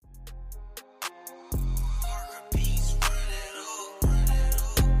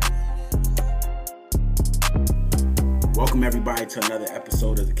Welcome everybody to another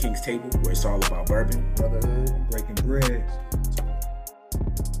episode of the King's Table, where it's all about bourbon, brotherhood, breaking bread.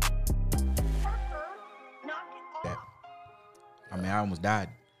 I almost died.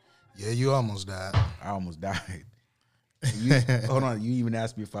 Yeah, you almost died. I almost died. Hold on, you even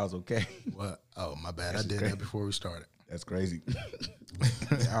asked me if I was okay. What? Oh, my bad. That's I did crazy. that before we started. That's crazy.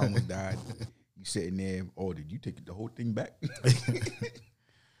 I almost died. You sitting there, oh, did you take the whole thing back?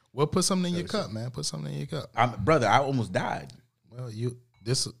 Well, put something in your cup, man. Put something in your cup. Brother, I almost died. Well,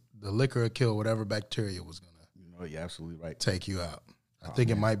 the liquor will kill whatever bacteria was gonna. You're absolutely right. Take you out. I think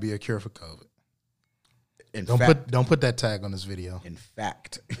it might be a cure for COVID. Don't put that tag on this video. In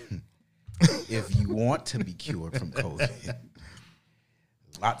fact, if you want to be cured from COVID,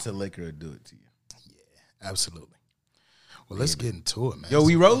 lots of liquor will do it to you. Yeah, absolutely. Well, let's get into it, man. Yo,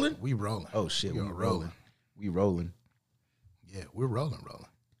 we rolling? We rolling. Oh shit, we are rolling. We rolling. Yeah, we're rolling.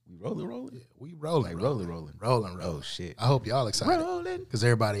 We rolling. Yeah, we rolling. Like rolling. Oh shit. I hope y'all excited. Rolling. Because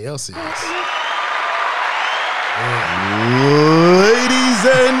everybody else is. Ladies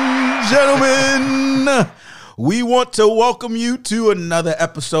and gentlemen, we want to welcome you to another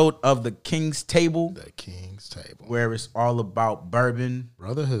episode of the King's Table. The King's Table. Where it's all about bourbon,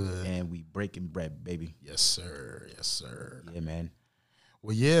 brotherhood, and we breaking bread, baby. Yes, sir. Yes, sir. Yeah, man.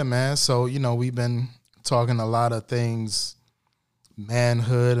 Well, yeah, man. So, we've been talking a lot of things,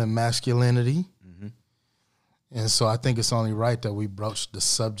 manhood and masculinity. Mm-hmm. And so I think it's only right that we broach the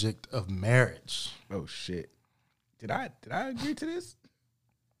subject of marriage. Oh, shit. Did I agree to this?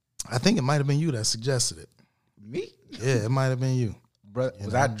 I think it might have been you that suggested it. Me? Yeah, it might have been you. Bro,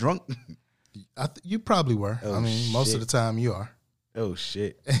 was I drunk? You probably were. Oh, most of the time you are. Oh,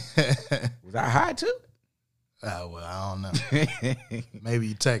 shit. Was I high too? Well, I don't know. Maybe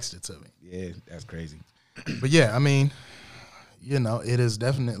you texted to me. Yeah, that's crazy. But yeah, it is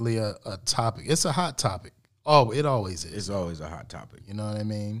definitely a topic. It's a hot topic. Oh, it always is. It's always a hot topic. You know what I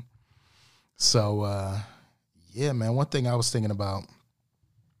mean? So, yeah, man, one thing I was thinking about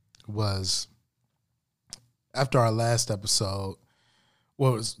was after our last episode,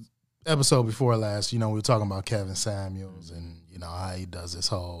 well, it was episode before last, we were talking about Kevin Samuels and, how he does this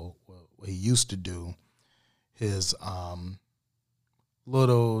whole, what he used to do, his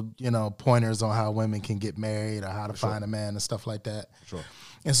little, pointers on how women can get married or how to find a man and stuff like that. Sure.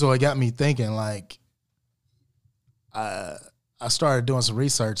 And so it got me thinking, like, I started doing some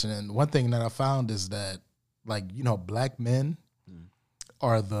research, and one thing that I found is that, like, black men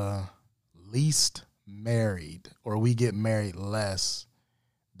are the least married, or we get married less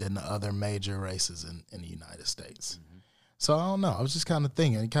than the other major races in the United States. Mm-hmm. So I don't know. I was just kind of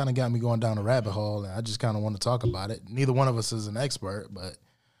thinking. It kind of got me going down a rabbit hole, and I just kind of want to talk about it. Neither one of us is an expert, but,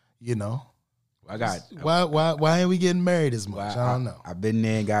 why ain't we getting married as much? I don't know. I've been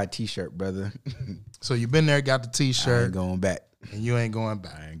there and got a T-shirt, brother. So you've been there, got the T-shirt. I ain't going back. And you ain't going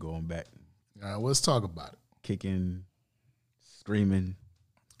back. I ain't going back. All right, let's talk about it. Kicking, screaming,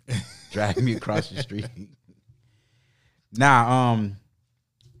 dragging me across the street. Now,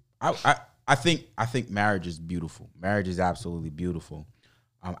 I think marriage is beautiful. Marriage is absolutely beautiful.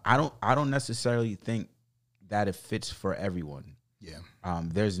 I don't necessarily think that it fits for everyone. Yeah.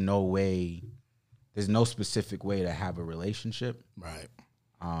 There's no specific way to have a relationship. Right.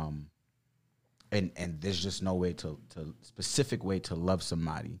 And there's just no way to specific way to love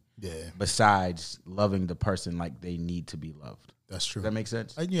somebody. Yeah. Besides loving the person like they need to be loved. That's true. Does that make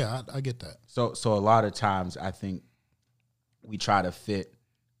sense? Yeah, I get that. So a lot of times I think we try to fit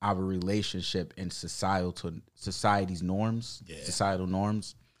our relationship in society's norms, societal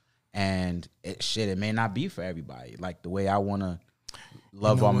norms, and it may not be for everybody. Like the way I want to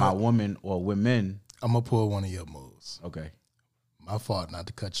love on my woman or women. I'm gonna pull one of your moves. Okay. My fault not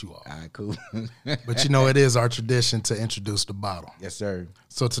to cut you off. All right, cool. But it is our tradition to introduce the bottle. Yes, sir.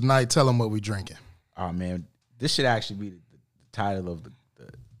 So tonight, tell them what we drinking. Oh man, this should actually be the title of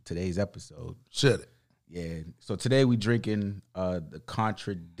today's episode. Should it? Yeah. So today we drinking the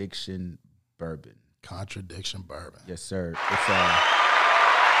Contradiction Bourbon. Contradiction Bourbon. Yes, sir.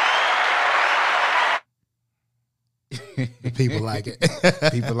 It's people like it.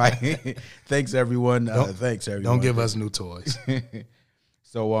 People like it. Thanks everyone. Thanks everyone. Don't give us new toys.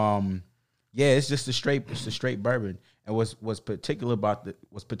 So it's just a straight bourbon. And what's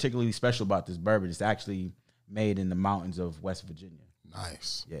particularly special about this bourbon, it's actually made in the mountains of West Virginia.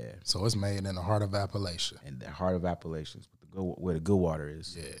 Nice. Yeah. So it's made in the heart of Appalachia. In the heart of Appalachia, where the good water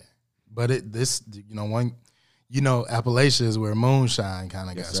is. Yeah. But Appalachia is where moonshine kind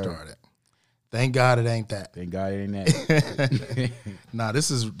of got started. Thank God it ain't that. Thank God it ain't that. Nah, this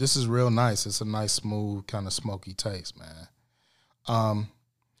is real nice. It's a nice, smooth, kind of smoky taste, man.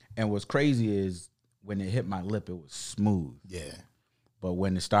 And what's crazy is when it hit my lip, it was smooth. Yeah. But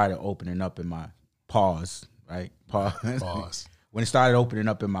when it started opening up in my pause, right? Pause. When it started opening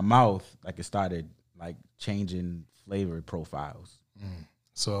up in my mouth, like it started like changing flavor profiles.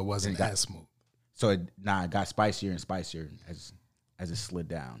 So it wasn't as smooth. So it got spicier and spicier as it slid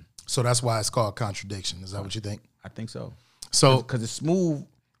down. So that's why it's called contradiction. Is that what you think? I think so. So because it's smooth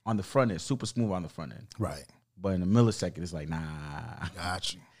on the front end, super smooth on the front end. Right. But in a millisecond, it's like, nah.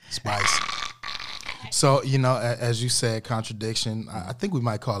 Got you. Spicy. So, you know, as you said, contradiction, I think we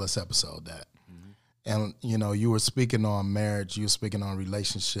might call this episode that. And, you know, you were speaking on marriage, you were speaking on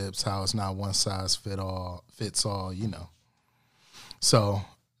relationships, how it's not one size fits all, you know. So,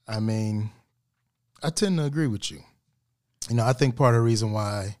 I mean, I tend to agree with you. You know, I think part of the reason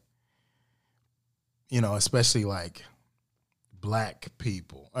why, you know, especially like black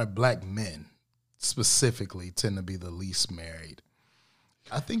people or black men specifically tend to be the least married.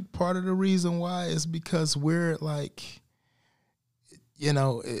 I think part of the reason why is because we're like, you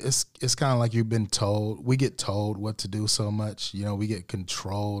know, it's kind of like you've been told. We get told what to do so much. You know, we get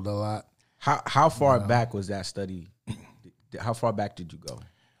controlled a lot. How far back was that study? How far back did you go?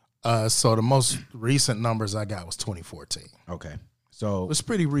 So the most recent numbers I got was 2014. Okay. So it was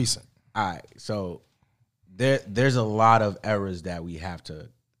pretty recent. All right. So there's a lot of errors that we have to,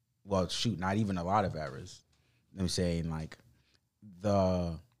 well, shoot, not even a lot of errors. I'm saying like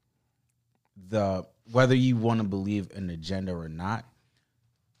the whether you want to believe in the gender or not,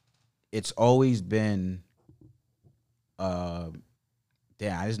 it's always been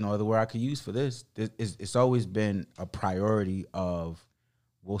there's no other word I could use for this. It's always been a priority of,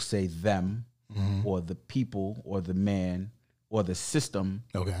 we'll say them, or the people or the man or the system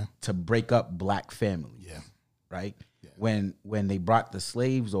to break up black families. Yeah. Right? Yeah. When they brought the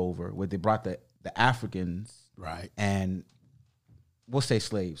slaves over, when they brought the Africans, right, and we'll say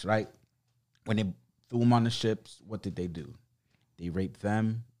slaves, right? When they threw them on the ships, what did they do? They raped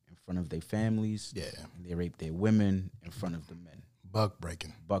them in front of their families. Yeah. And they raped their women in front of the men. Buck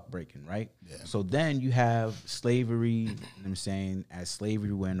breaking, right? Yeah. So then you have slavery, you know what I'm saying, as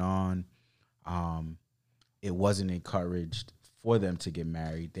slavery went on, it wasn't encouraged for them to get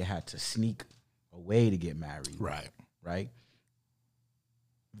married. They had to sneak away to get married. Right?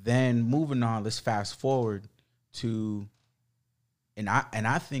 Then moving on, let's fast forward to, and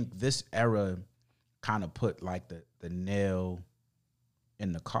I think this era kind of put like the nail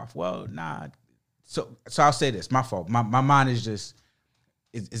in the coffin. Well, nah. So I'll say this. My fault. My mind is just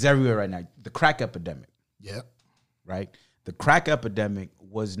is everywhere right now. The crack epidemic. Yeah. Right? The crack epidemic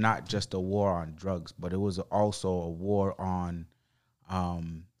was not just a war on drugs, but it was also a war on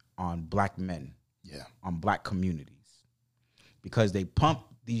black men. Yeah. On black communities. Because they pumped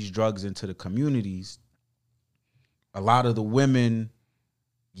these drugs into the communities. A lot of the women,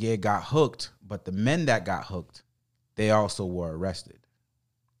 got hooked, but the men that got hooked, they also were arrested.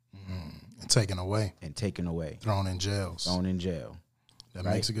 And taken away. Thrown in jail. That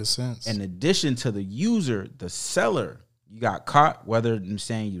makes a good sense. In addition to the user, the seller, you got caught, whether I'm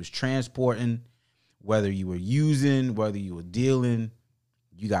saying you was transporting, whether you were using, whether you were dealing,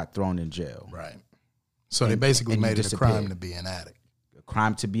 you got thrown in jail. Right. So they basically made it a crime to be an addict. A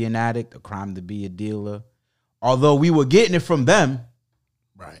crime to be an addict, a crime to be a dealer. Although we were getting it from them.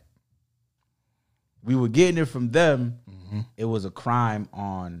 Right. We were getting it from them. It was a crime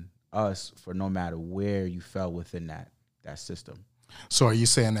on us for no matter where you fell within that system. So are you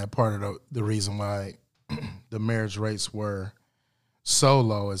saying that part of the reason why the marriage rates were so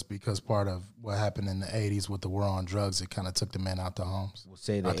low is because part of what happened in the 80s with the war on drugs, it kind of took the men out the homes? We'll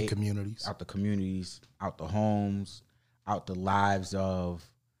say out the communities. Out the communities, out the homes, out the lives of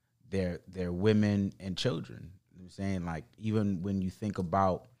their women and children. You know what I'm saying? Like, even when you think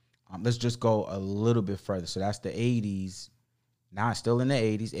about, let's just go a little bit further. So that's the 80s. Now it's still in the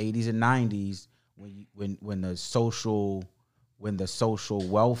 80s and 90s when the social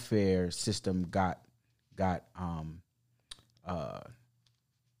welfare system got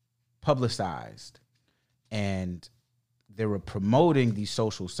publicized, and they were promoting these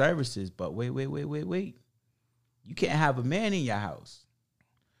social services. But wait, you can't have a man in your house.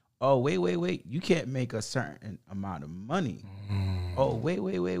 Oh, wait, you can't make a certain amount of money. Oh, wait,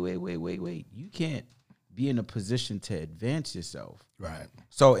 you can't be in a position to advance yourself. Right.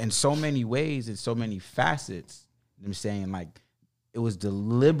 So in so many ways, in so many facets, I'm saying, like, it was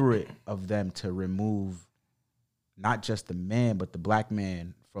deliberate of them to remove not just the man, but the black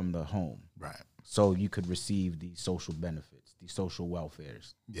man from the home. Right. So you could receive these social benefits, these social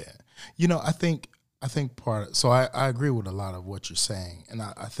welfares. Yeah. You know, I think so I agree with a lot of what you're saying. And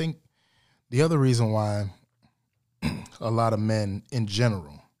I think the other reason why a lot of men in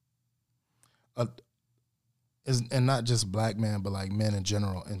general, and not just black men, but like men in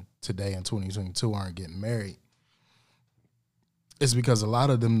general, and today in 2022 aren't getting married, is because a lot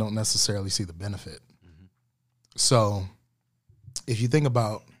of them don't necessarily see the benefit. Mm-hmm. So if you think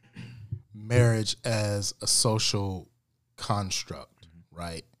about marriage as a social construct, mm-hmm.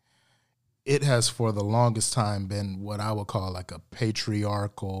 right? It has for the longest time been what I would call like a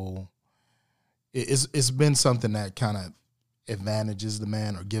patriarchal. It's been something that kind of advantages the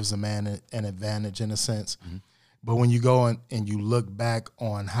man or gives the man an advantage in a sense. Mm-hmm. But when you go and you look back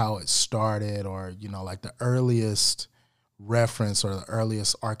on how it started, or, you know, like the earliest reference or the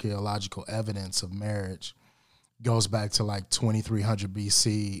earliest archaeological evidence of marriage goes back to like 2300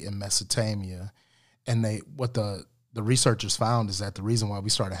 BC in Mesopotamia. And what the researchers found is that the reason why we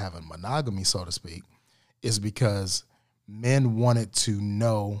started having monogamy, so to speak, is because men wanted to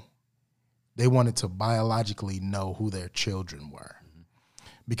biologically know who their children were. Mm-hmm.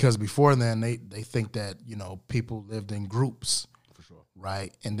 Because before then, they think that, you know, people lived in groups. For sure.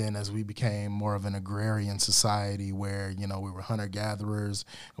 Right? And then as we became more of an agrarian society where, you know, we were hunter-gatherers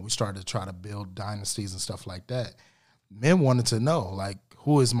and we started to try to build dynasties and stuff like that, men wanted to know, like,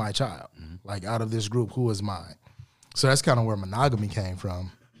 who is my child? Mm-hmm. Like, out of this group, who is mine? So that's kind of where monogamy came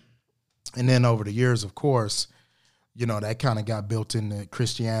from. And then over the years, of course, you know, that kind of got built into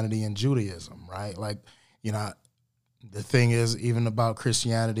Christianity and Judaism, right? Like, you know, the thing is, even about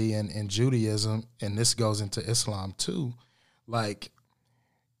Christianity and Judaism, and this goes into Islam too, like,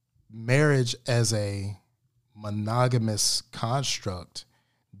 marriage as a monogamous construct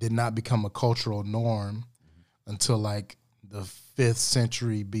did not become a cultural norm until like the 5th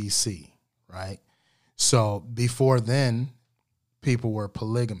century BC, right? So before then, people were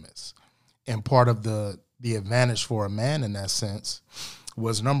polygamous. And part of the advantage for a man in that sense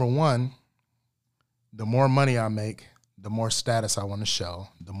was, number one, the more money I make, the more status I want to show,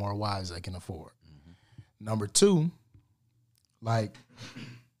 the more wives I can afford. Mm-hmm. Number two, like,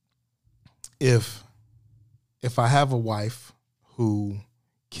 if I have a wife who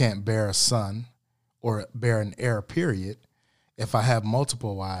can't bear a son or bear an heir, period, if I have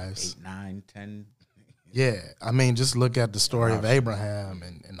multiple wives, 8, 9, 10. Yeah, I mean, just look at the story of Abraham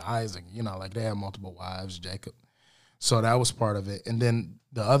and Isaac. You know, like, they had multiple wives, Jacob. So that was part of it. And then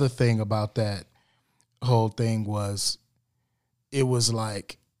the other thing about that whole thing was, it was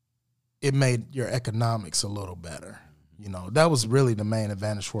like, it made your economics a little better. You know, that was really the main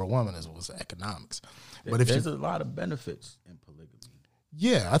advantage for a woman, was economics. But if there's a lot of benefits in polygamy.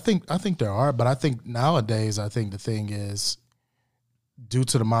 Yeah, I think there are, but I think nowadays, I think the thing is, due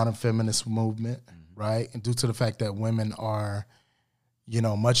to the modern feminist movement, mm-hmm. right, and due to the fact that women are, you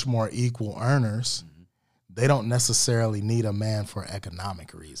know, much more equal earners, mm-hmm. they don't necessarily need a man for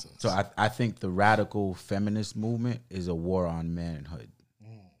economic reasons. So I think the radical feminist movement is a war on manhood,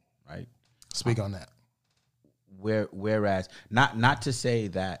 right? Speak on that. Whereas, not to say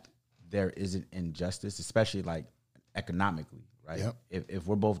that there isn't injustice, especially like economically, right? Yep. If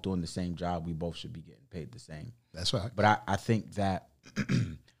we're both doing the same job, we both should be getting paid the same. That's right. But I think that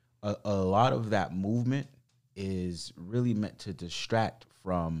a lot of that movement is really meant to distract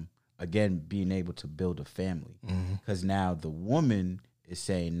from, again, being able to build a family. Because now the woman is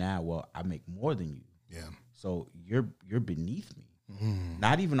saying, now, well, I make more than you. Yeah. So you're beneath me.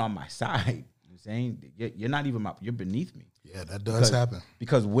 Not even on my side. You're saying you're not even you're beneath me. Yeah, that does happen.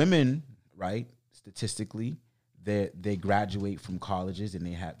 Because women, right, statistically, they graduate from colleges and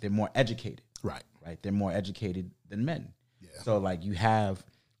they're more educated. Right. They're more educated than men. Yeah. So like you have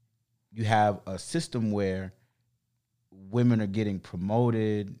a system where women are getting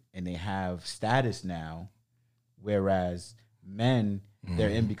promoted and they have status now, whereas men, they're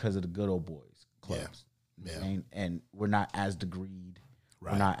in because of the good old boys clubs. Yeah. And we're not as degreed.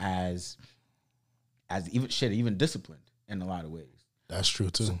 Right. We're not as even disciplined in a lot of ways. That's true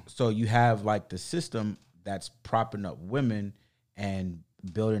too. So you have like the system that's propping up women and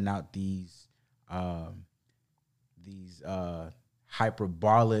building out these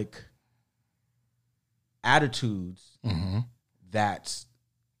hyperbolic attitudes that's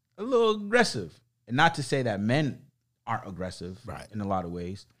a little aggressive. And not to say that men aren't aggressive in a lot of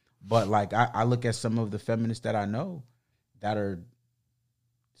ways, but like I look at some of the feminists that I know that are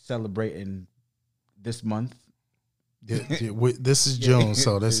celebrating this month. This is June,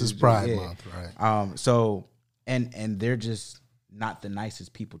 so this is Pride Month, right? So and they're just not the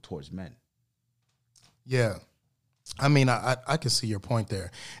nicest people towards men. Yeah. I mean, I can see your point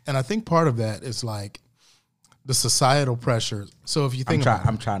there. And I think part of that is like the societal pressure. So if you think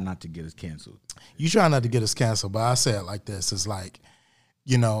I'm trying not to get us canceled. You try not to get us canceled, but I say it like this. It's like,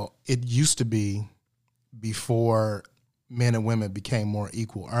 you know, it used to be before men and women became more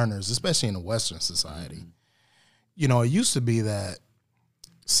equal earners, especially in a Western society. you know, it used to be that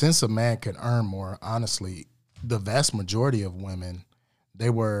since a man could earn more, honestly, the vast majority of women, they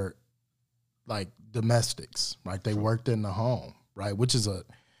were like domestics, right? They worked in the home, right? Which is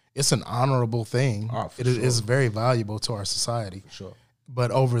it's an honorable thing. It is very valuable to our society. For sure.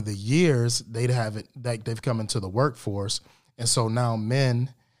 But over the years, they've come into the workforce. And so now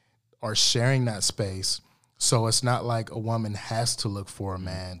men are sharing that space. So it's not like a woman has to look for a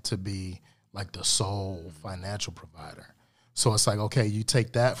man to be like the sole financial provider. So it's like, okay, you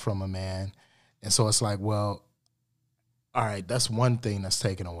take that from a man. And so it's like, well, all right, that's one thing that's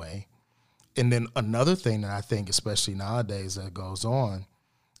taken away. And then another thing that I think, especially nowadays, that goes on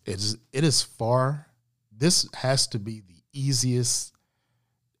is this has to be the easiest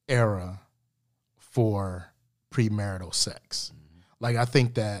era for premarital sex. Like, I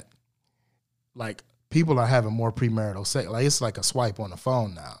think that, like, people are having more premarital sex. Like, it's like a swipe on the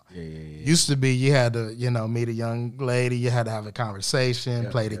phone now. Yeah. Used to be you had to, meet a young lady, you had to have a conversation,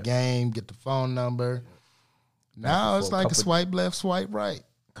 play the game, get the phone number. Now it's like a swipe left, swipe right.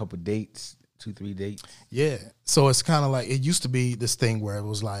 A couple dates, 2-3 dates. Yeah. So it's kind of like, it used to be this thing where it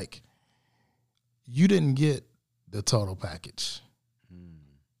was like, you didn't get the total package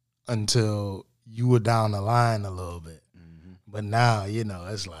until you were down the line a little bit. But now,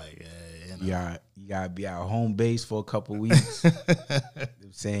 it's like, You gotta be out home base for a couple weeks.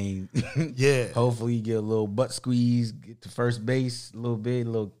 I'm saying, yeah. Hopefully you get a little butt squeeze, get to first base a little bit, a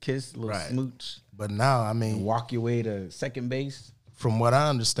little kiss, a little smooch. But now, I mean, and walk your way to second base. From what I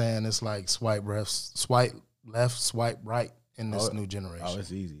understand, it's like swipe left, swipe right in this new generation. Oh,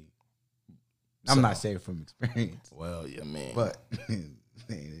 it's easy. I'm not saying from experience. Well, yeah, man. But it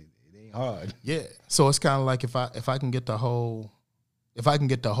ain't hard. Yeah. So it's kind of like if I can get the whole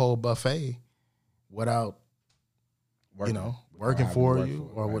buffet without working for you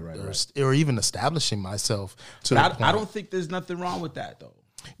or even establishing myself to the point. I don't think there's nothing wrong with that though.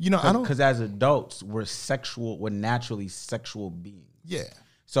 I don't, because as adults we're naturally sexual beings. Yeah.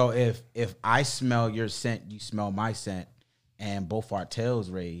 So if I smell your scent, you smell my scent, and both our tails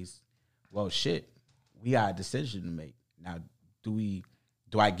raise, well, shit, we got a decision to make. Now, do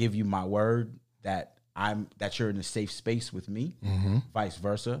I give you my word that you're in a safe space with me, vice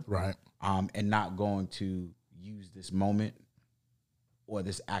versa, right? And not going to use this moment or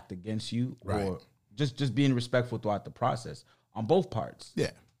this act against you, right? Or just being respectful throughout the process on both parts.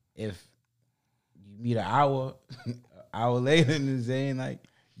 Yeah. If you meet an hour later and saying like,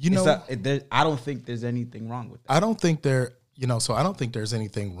 I don't think there's anything wrong with that. I don't think I don't think there's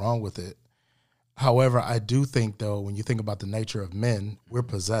anything wrong with it. However, I do think though, when you think about the nature of men, we're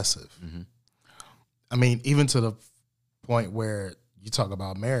possessive. I mean, even to the point where you talk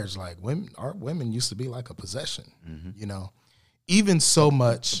about marriage, like women used to be like a possession, even so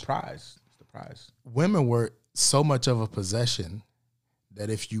much. It's the prize. Women were so much of a possession that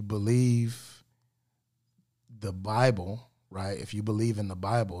if you believe the Bible, right? If you believe in the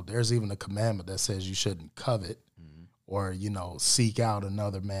Bible, there's even a commandment that says you shouldn't covet or, seek out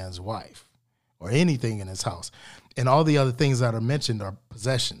another man's wife or anything in his house. And all the other things that are mentioned are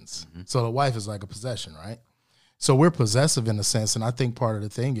possessions. So the wife is like a possession, right? So we're possessive in a sense. And I think part of the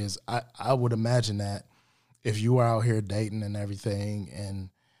thing is I would imagine that if you are out here dating and everything and,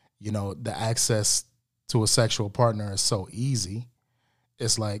 the access to a sexual partner is so easy,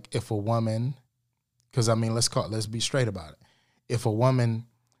 it's like if a woman, because I mean, let's be straight about it. If a woman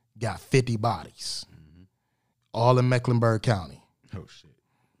got 50 bodies, all in Mecklenburg County. Oh, shit.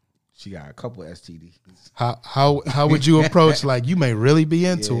 She got a couple STDs. How would you approach, like, you may really be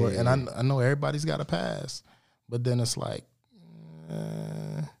into it, and I know everybody's got a pass, but then it's like,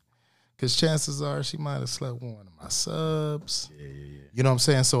 because chances are she might have slept with one of my subs. Yeah. You know what I'm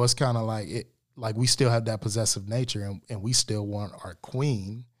saying? So it's kind of like we still have that possessive nature, and we still want our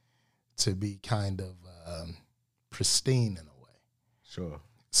queen to be kind of pristine in a way. Sure.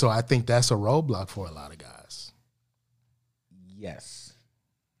 So I think that's a roadblock for a lot of guys. Yes.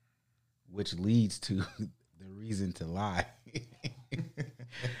 Which leads to the reason to lie.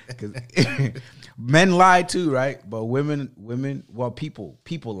 Because men lie too, right? But women, people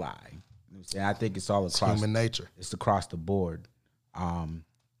lie. You know what I'm saying? I think it's all across human nature. It's across the board.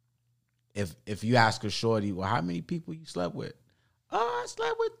 If you ask a shorty, well, how many people you slept with? Oh, I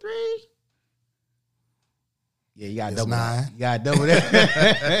slept with 3. Yeah, you got double 9. You got double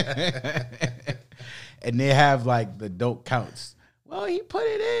that. And they have like the dope counts. Well, he put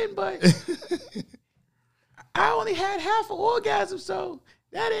it in, but I only had half an orgasm, so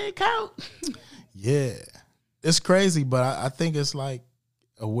that didn't count. Yeah. It's crazy, but I think it's like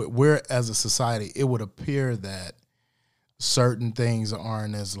we're, as a society, it would appear that certain things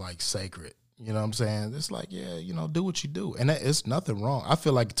aren't as like sacred. You know what I'm saying? It's like, yeah, do what you do. And it's nothing wrong. I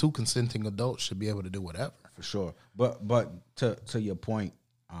feel like 2 consenting adults should be able to do whatever. For sure. But to your point,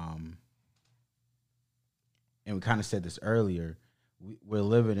 and we kind of said this earlier, we're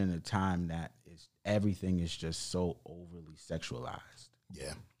living in a time that everything is just so overly sexualized. Yeah. You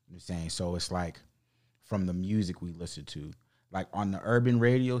know what I'm saying? So it's like from the music we listen to, like on the urban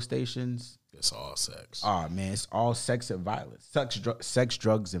radio stations, it's all sex. Oh man, it's all sex and violence. Sex,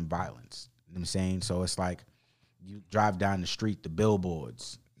 drugs, and violence. You know what I'm saying? So it's like you drive down the street, the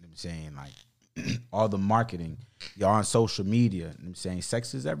billboards, you know what I'm saying? Like all the marketing, you're on social media, you know what I'm saying?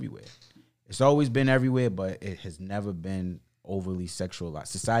 Sex is everywhere. It's always been everywhere, but it has never been overly sexualized.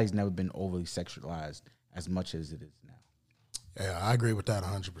 Society's never been overly sexualized as much as it is now. Yeah, I agree with that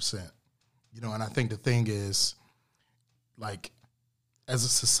 100%. And I think the thing is, like, as a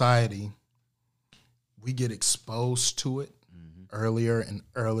society, we get exposed to it earlier and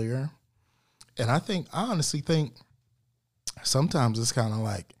earlier. And I honestly think sometimes it's kind of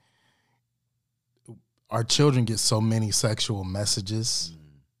like our children get so many sexual messages.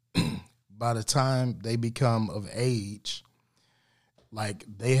 By the time they become of age, like,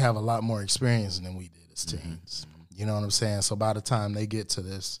 they have a lot more experience than we did as teens. You know what I'm saying? So by the time they get to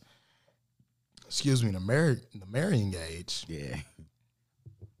this, the marrying age. Yeah.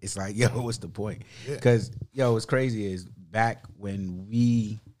 It's like, yo, what's the point? Because, what's crazy is back when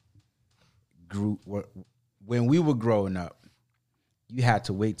we were growing up, you had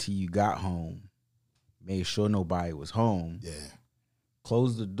to wait till you got home, made sure nobody was home. Yeah.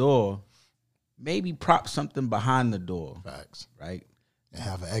 Close the door, maybe prop something behind the door. Facts. Right? And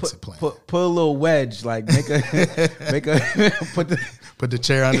have an exit plan. Put a little wedge, like put the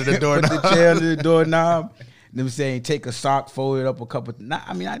chair under the doorknob. Put the chair under the doorknob. You know what I'm saying? Take a sock, fold it up a couple.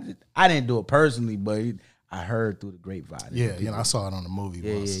 I didn't do it personally, but I heard through the grapevine. Yeah, I saw it on the movie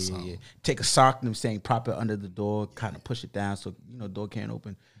once. Yeah. Take a sock, you know what I'm saying, prop it under the door, kind of push it down so door can't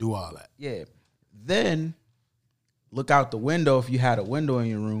open. Do all that. Yeah. Then look out the window if you had a window in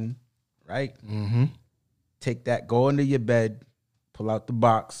your room, right? Mm-hmm. Take that, go under your bed, pull out the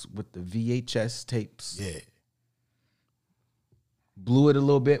box with the VHS tapes. Yeah. Blew it a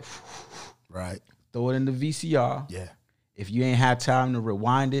little bit. Right. Throw it in the VCR. Yeah. If you ain't had time to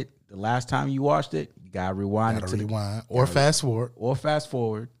rewind it, the last time you watched it, you gotta rewind or fast forward. Or fast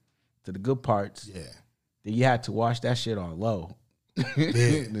forward to the good parts. Yeah. Then you had to watch that shit on low.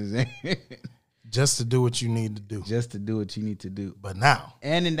 Yeah. Just to do what you need to do. Just to do what you need to do. But now.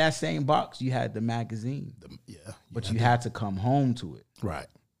 And in that same box, you had the magazine. But you had to come home to it. Right.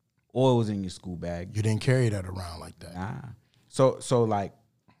 Or it was in your school bag. You didn't carry that around like that. Nah. So like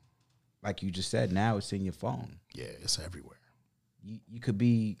you just said, now it's in your phone. Yeah, it's everywhere. You could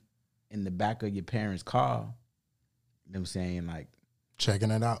be in the back of your parents' car, you know what I'm saying, like checking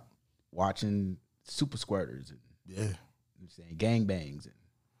it out. Watching super squirters and yeah. You know what I'm saying, gangbangs and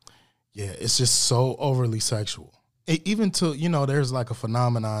yeah, it's just so overly sexual. Even to, there's like a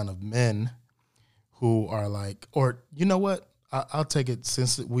phenomenon of men who are like, or you know what? I'll take it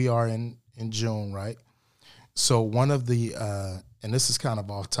since we are in June, right? So one of the, and this is kind of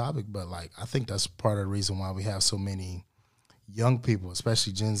off topic, but like I think that's part of the reason why we have so many young people,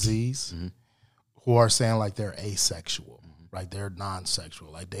 especially Gen Zs, who are saying like they're asexual, right? They're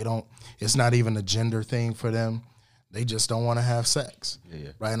non-sexual. Like it's not even a gender thing for them. They just don't want to have sex,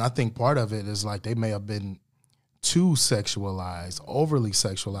 right? And I think part of it is like they may have been too sexualized, overly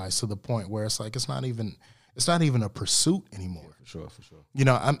sexualized to the point where it's like it's not even a pursuit anymore. Yeah, for sure.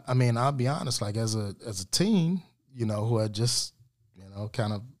 I mean, I'll be honest. Like as a teen, who had just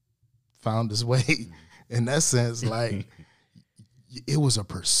kind of found his way in that sense, like it was a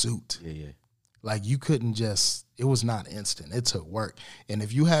pursuit. Yeah. Like you couldn't it was not instant. It took work. And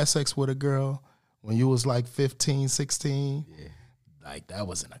if you had sex with a girl when you was like 15, 16, like that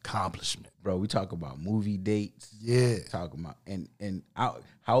was an accomplishment. Bro, we talk about movie dates. Yeah. Talking about, and how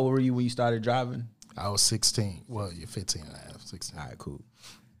old were you when you started driving? I was 16. Well, you're 15 and a half, 16. All right, cool.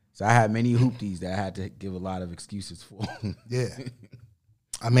 So I had many hoopties that I had to give a lot of excuses for. Yeah.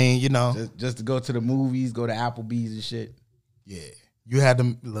 I mean, just to go to the movies, go to Applebee's and shit. Yeah. You had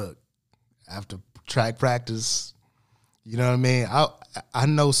to look after track practice. You know what I mean? I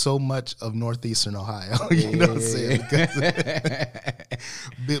know so much of Northeastern Ohio. You know what I'm saying?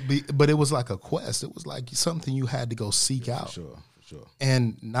 But it was like a quest. It was like something you had to go seek out. For sure.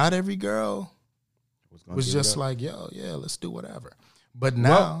 And not every girl was just like, yo, yeah, let's do whatever. But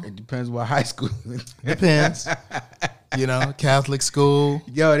now it depends what high school. Depends. Catholic school.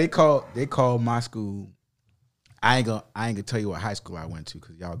 Yo, they call my school. I ain't gonna tell you what high school I went to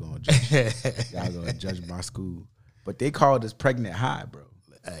because y'all gonna judge my school. But they called us pregnant high, bro.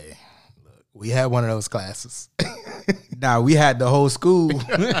 Hey, look, We had one of those classes. Nah, we had the whole school.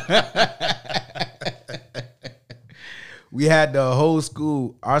 We had the whole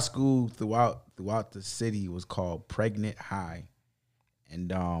school. Our school throughout the city was called Pregnant High,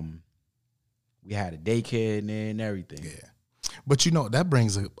 and we had a daycare in there and everything. Yeah, but you know that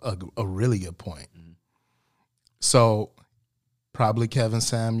brings a really good point. Mm-hmm. So probably Kevin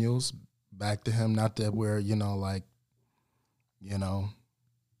Samuels. Back to him. Not that we're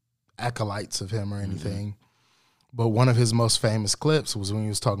acolytes of him or anything. Mm-hmm. But one of his most famous clips was when he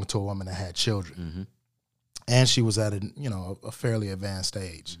was talking to a woman that had children. Mm-hmm. And she was at a fairly advanced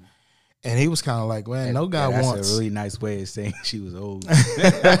age. Mm-hmm. And he was kind of like, well, no guy wants. That's a really nice way of saying she was old. I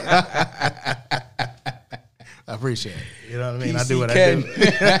appreciate it. You know what I mean? I do what I do.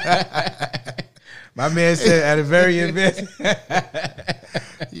 My man said at a very advanced.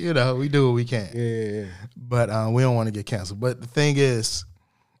 We do what we can. Yeah. But we don't want to get canceled. But the thing is,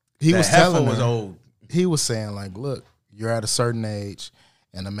 he was telling her, was old. He was saying, like, look, you're at a certain age,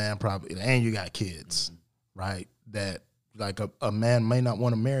 and a man and you got kids, right? That, like, a man may not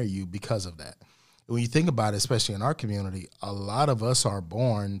want to marry you because of that. When you think about it, especially in our community, a lot of us are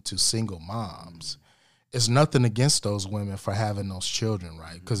born to single moms. It's nothing against those women for having those children,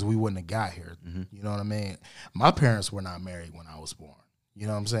 right? Because we wouldn't have got here. Mm-hmm. You know what I mean? My parents were not married when I was born. You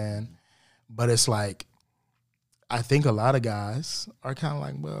know what I'm saying? But it's like, I think a lot of guys are kind of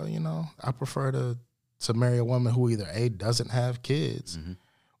like, well, I prefer to marry a woman who either A, doesn't have kids, mm-hmm.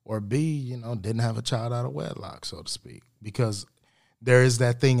 or B, didn't have a child out of wedlock, so to speak. Because there is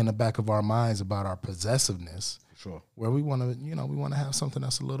that thing in the back of our minds about our possessiveness, sure, where we want to, we want to have something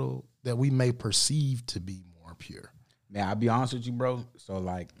that's a little, that we may perceive to be more pure. Man, I'll be honest with you, bro. So,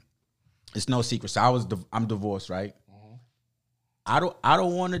 like, it's no secret. So I'm divorced, right? Mm-hmm. I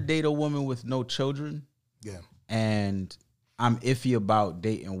don't want to date a woman with no children. Yeah. And I'm iffy about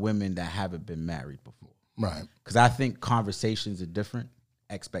dating women that haven't been married before. Right. Because I think conversations are different.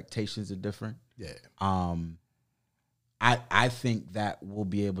 Expectations are different. Yeah. I think that we'll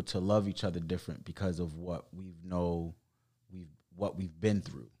be able to love each other different because of what we've been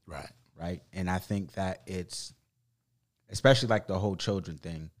through. Right. Right. And I think that it's, especially like the whole children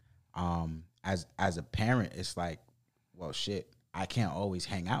thing, as a parent, it's like, well, shit, I can't always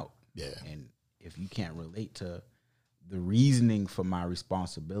hang out. Yeah. And if you can't relate to the reasoning for my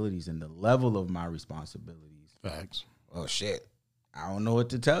responsibilities and the level of my responsibilities, facts. Well, shit, I don't know what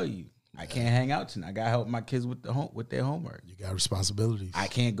to tell you. I can't hang out tonight. I gotta help my kids with their homework. You got responsibilities. I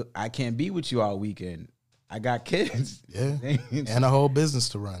can't be with you all weekend. I got kids. Yeah, and a whole business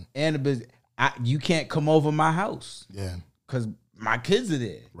to run. And a business. You can't come over my house. Yeah, because my kids are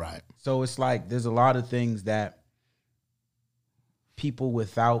there. Right. So it's like there's a lot of things that people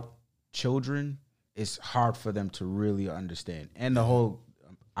without children, it's hard for them to really understand. And the whole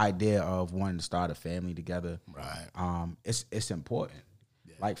idea of wanting to start a family together, right? It's important.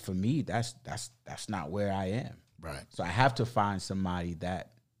 Yeah. Like for me, that's not where I am. Right. So I have to find somebody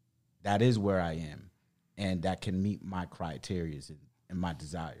that is where I am, and that can meet my criteria and my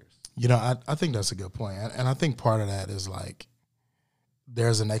desires. I think that's a good point, and I think part of that is like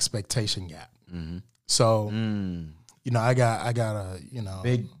there's an expectation gap. Mm-hmm. So. I got a,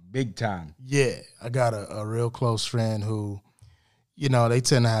 big time. Yeah. I got a real close friend who, they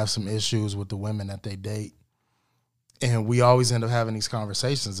tend to have some issues with the women that they date. And we always end up having these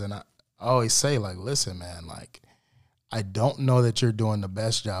conversations. And I always say, like, listen, man, like, I don't know that you're doing the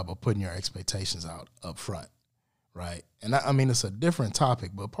best job of putting your expectations out up front. Right. And I mean, it's a different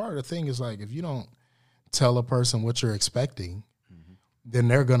topic, but part of the thing is like, if you don't tell a person what you're expecting, mm-hmm. then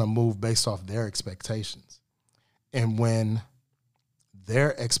they're going to move based off their expectations. And when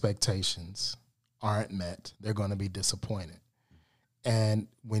their expectations aren't met, they're going to be disappointed. And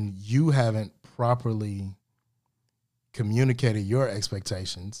when you haven't properly communicated your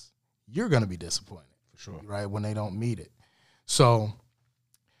expectations, you're going to be disappointed. For sure. Right? When they don't meet it. So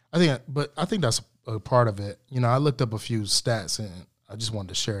I think that's a part of it. I looked up a few stats and I just wanted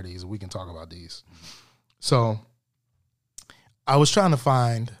to share these. We can talk about these. Mm-hmm. So I was trying to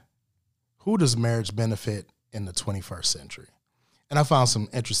find who does marriage benefit in the 21st century. And I found some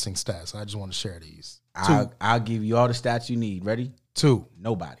interesting stats. I just want to share these. I'll give you all the stats you need. Ready? 2.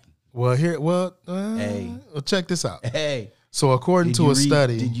 Nobody. Well, hey. Well, check this out. Hey. So according to a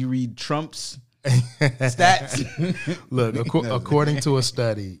study. Did you read Trump's stats? Look, according to a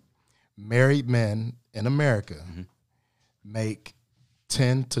study, married men in America mm-hmm. make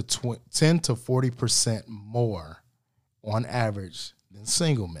 10 to 40% more on average than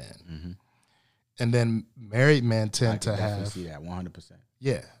single men. Mm-hmm. And then married men tend to have. See that 100%.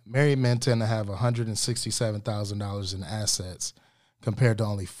 Yeah, married men tend to have $167,000 in assets, compared to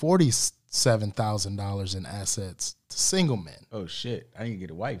only $46,000 $7,000 in assets to single men. Oh shit! I didn't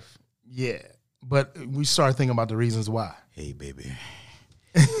get a wife. Yeah, but we started thinking about the reasons why. Hey, baby.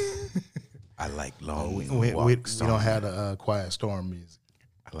 I like long We walks. don't have the Quiet Storm music.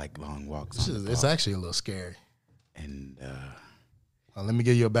 I like long walks. It's actually a little scary. And let me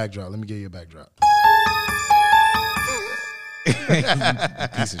give you a backdrop.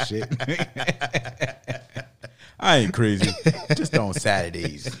 piece of shit. I ain't crazy. Just on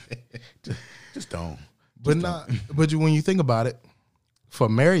Saturdays. Just don't. But when you think about it, for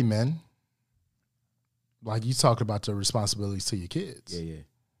married men, like you talked about the responsibilities to your kids. Yeah.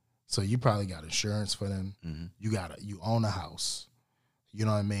 So you probably got insurance for them. Mm-hmm. You own a house. You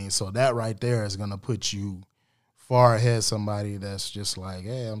know what I mean? So that right there is gonna put you far ahead of somebody that's just like,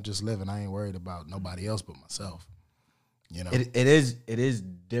 hey, I'm just living. I ain't worried about nobody else but myself. You know, it is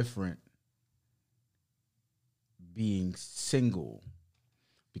different being single,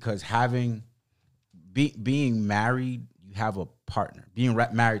 because being married, you have a partner. Being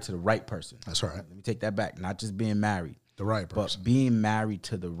married to the right person. That's right. Let me take that back. Not just being married, the right person, but being married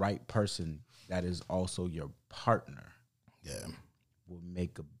to the right person that is also your partner. Yeah, will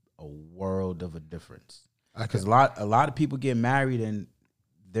make a world of a difference. Because a lot of people get married and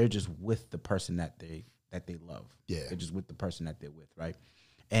they're just with the person that they love. Yeah, they're just with the person that they're with, right?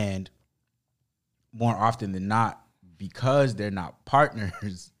 And more often than not, because they're not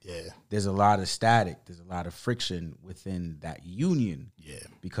partners, there's a lot of static, there's a lot of friction within that union. Yeah,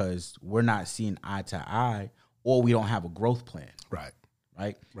 because we're not seeing eye to eye, or we don't have a growth plan. Right.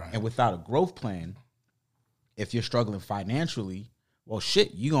 And without a growth plan, if you're struggling financially, well,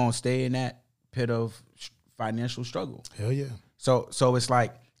 shit, you gonna stay in that pit of financial struggle. Hell yeah. So it's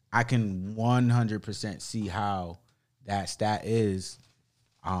like I can 100% see how that stat is,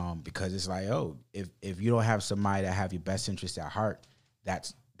 because it's like, oh, if you don't have somebody that have your best interest at heart,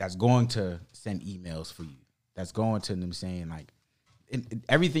 that's going to send emails for you. That's going to them saying like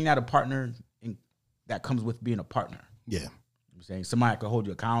everything that a partner that comes with being a partner. Yeah. I'm saying somebody could hold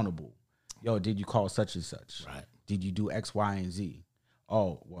you accountable. Yo, did you call such and such? Right. Did you do X, Y, and Z?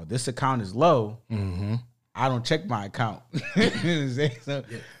 Oh, well, this account is low. Mm-hmm. I don't check my account. So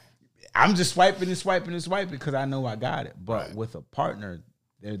I'm just swiping because I know I got it. But with a partner,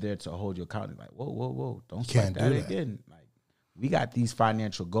 they're there to hold you accountable. Like, whoa, don't swipe that again. Like, we got these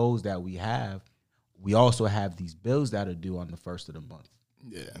financial goals that we have. We also have these bills that are due on the first of the month.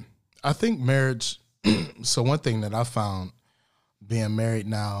 Yeah. I think marriage, so one thing that I found being married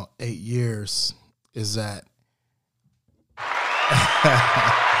now 8 years is that I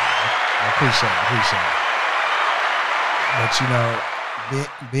appreciate it. But,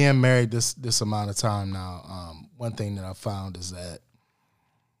 being married this amount of time now, one thing that I found is that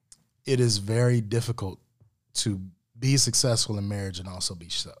it is very difficult to be successful in marriage and also be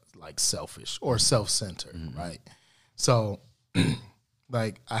like selfish or self-centered, right? So,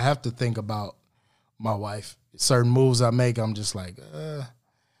 like, I have to think about my wife. Certain moves I make, I'm just like,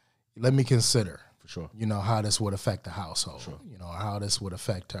 let me consider. For sure. You know, how this would affect the household. Sure. You know, how this would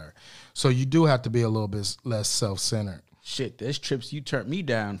affect her. So you do have to be a little bit less self-centered. Shit, there's trips you turned me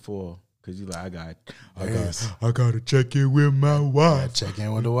down for because you like, I got to check in with my wife. Check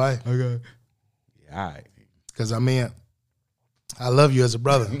in with the wife. Yeah, all right. Because, I mean, I love you as a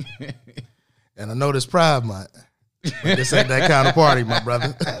brother. And I know this Pride Month. But this ain't that kind of party, my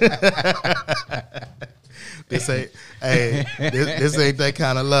brother. This ain't that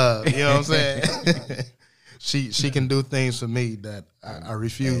kind of love. You know what I'm saying? She can do things for me that I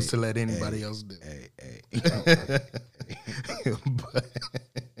refuse to let anybody else do. But,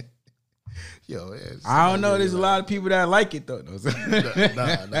 yo, I don't know. There's a lot of people that like it though.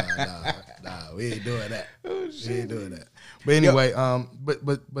 Nah. We ain't doing that. We ain't doing that. But anyway,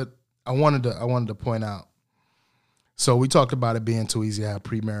 but I wanted to point out. So we talked about it being too easy to have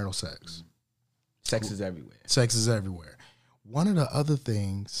premarital sex. Sex is everywhere. Sex is everywhere. One of the other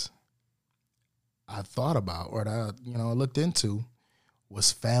things I thought about or that I looked into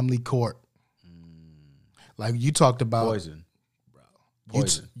was family court. Like you talked about poison.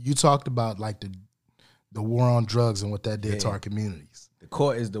 You talked about like the war on drugs and what that did to our communities. The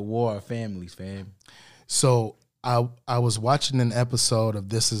court is the war of families, fam. So I was watching an episode of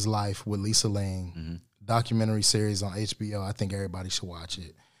This Is Life with Lisa Lang, documentary series on HBO. I think everybody should watch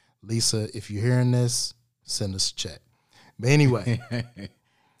it. Lisa, if you're hearing this, send us a check. But anyway,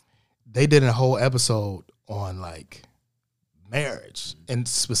 they did a whole episode on like marriage and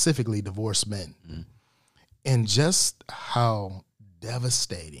specifically divorced men and just how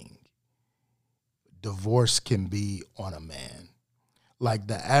devastating divorce can be on a man. Like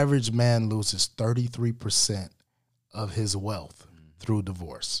the average man loses 33% of his wealth through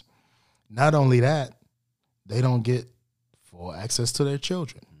divorce. Not only that, they don't get full access to their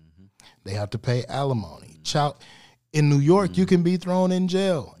children. They have to pay alimony. In New York, you can be thrown in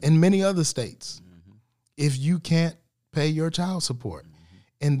jail. In many other states, if you can't pay your child support.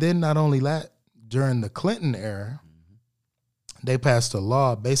 And then not only that, during the Clinton era, they passed a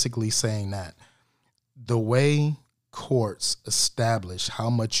law basically saying that the way courts establish how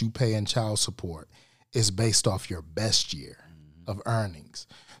much you pay in child support is based off your best year of earnings.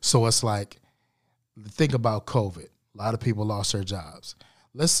 So it's like, think about COVID. A lot of people lost their jobs.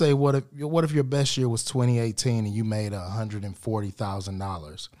 Let's say what if your best year was 2018 and you made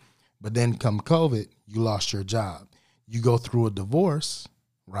 $140,000, but then come COVID, you lost your job. You go through a divorce,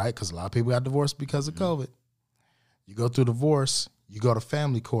 right? Because a lot of people got divorced because of COVID. You go through divorce, you go to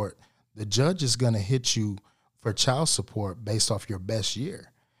family court. The judge is going to hit you for child support based off your best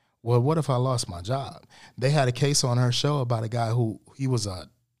year. Well, what if I lost my job? They had a case on her show about a guy who he was a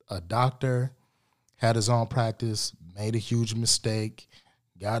doctor, had his own practice, made a huge mistake,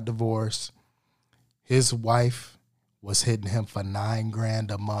 got divorced. His wife was hitting him for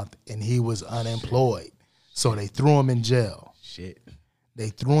 $9,000 a month, and he was unemployed. So they threw him in jail. Shit. They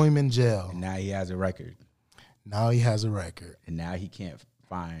threw him in jail. And now he has a record. Now he has a record. And now he can't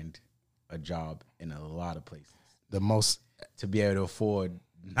find a job in a lot of places. To be able to afford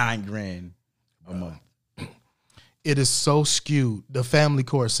 $9,000 a month. It is so skewed. The family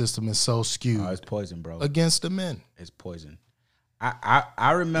court system is so skewed. Oh, it's poison, bro. Against the men. It's poison.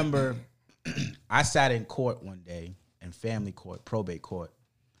 I remember I sat in court one day, in family court, probate court,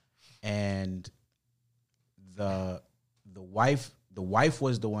 and the wife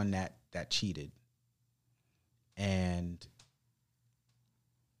was the one that cheated, and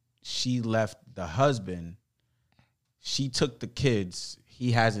she left the husband. She took the kids.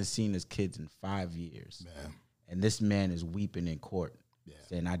 He hasn't seen his kids in 5 years. Man. And this man is weeping in court,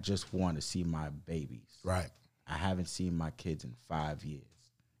 saying, I just want to see my babies. Right. I haven't seen my kids in 5 years.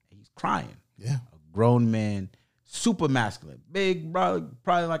 And he's crying. Yeah. A grown man, super masculine, big,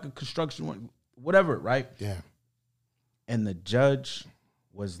 probably like a construction one, whatever, right? Yeah. And the judge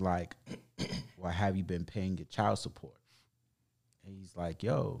was like, well, have you been paying your child support? And he's like,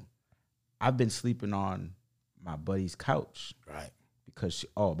 yo, I've been sleeping on my buddy's couch. Right. Because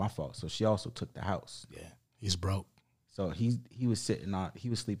my fault. So she also took the house. Yeah. He's broke. So he was sleeping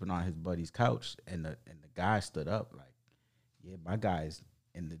on his buddy's couch, and the guy stood up like, yeah, my guys,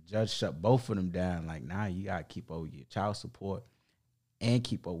 and the judge shut both of them down like, nah, you gotta keep up with your child support and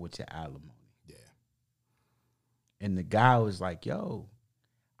keep up with your alimony. Yeah. And the guy was like, yo,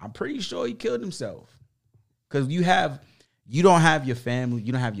 I'm pretty sure he killed himself. Cause you don't have your family,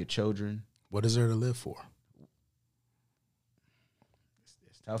 you don't have your children. What is there to live for?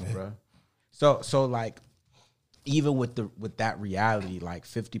 It's tough, bro. So like, even with that reality, like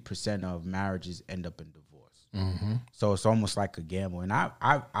 50% of marriages end up in divorce. Mm-hmm. So it's almost like a gamble. And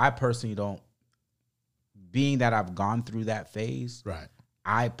I personally don't, being that I've gone through that phase, right?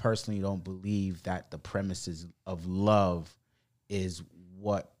 I personally don't believe that the premises of love is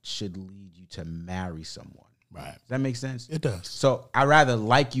what should lead you to marry someone. Right. Does that make sense? It does. So I rather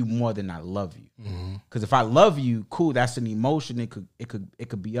like you more than I love you. Because if I love you, cool, that's an emotion. It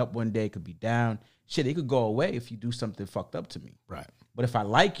could be up one day, it could be down. Shit, it could go away if you do something fucked up to me. Right. But if I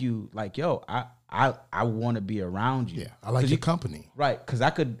like you, like, yo, I want to be around you. Yeah. I like your company. Right. Because I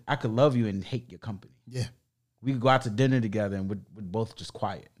could love you and hate your company. Yeah. We could go out to dinner together and we're both just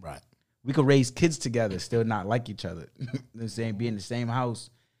quiet. Right. We could raise kids together, still not like each other. Be in the same house,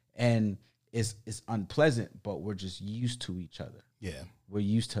 and it's unpleasant, but we're just used to each other. Yeah. We're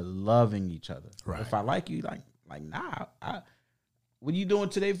used to loving each other. Right. If I like you, like nah, what are you doing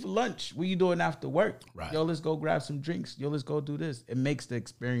today for lunch? What are you doing after work? Right. Yo, let's go grab some drinks. Yo, let's go do this. It makes the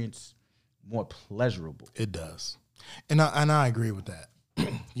experience more pleasurable. It does. And I agree with that.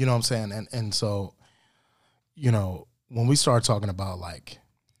 You know what I'm saying? And so, you know, when we start talking about like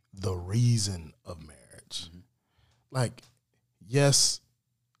the reason of marriage, like, yes,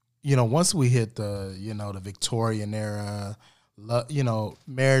 you know, once we hit the Victorian era, you know,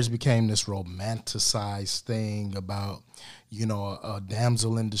 marriage became this romanticized thing about, you know, a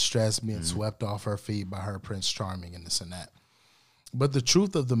damsel in distress being swept off her feet by her Prince Charming and this and that. But the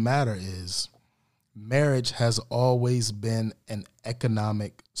truth of the matter is, marriage has always been an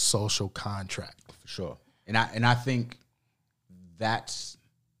economic, social contract. For sure. And I think that's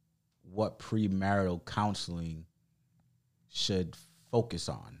what premarital counseling should focus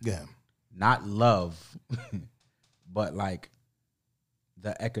on. Yeah. Not love, but like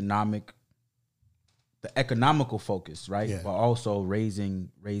the economical focus, right? Yeah. But also raising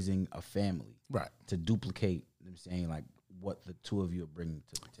a family. Right. To duplicate, I'm saying, like what the two of you are bringing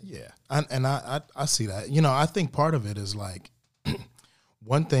to the table. Yeah, I see that. You know, I think part of it is like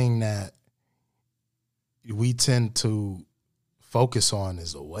one thing that we tend to focus on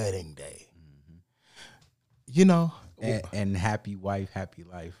is a wedding day. Mm-hmm. You know, and happy wife, happy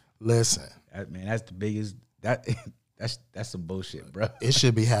life. Listen, man, that's the biggest. That's some bullshit, bro. It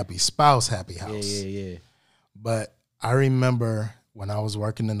should be happy spouse, happy house. Yeah. But I remember when I was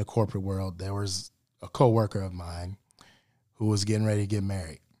working in the corporate world, there was a coworker of mine who was getting ready to get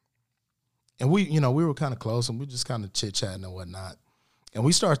married. And we were kind of close and we just kind of chit-chatting and whatnot. And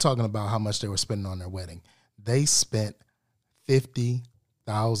we started talking about how much they were spending on their wedding. They spent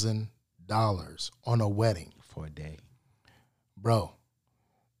 $50,000 on a wedding. For a day. Bro,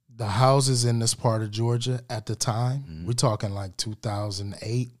 the houses in this part of Georgia at the time, we're talking like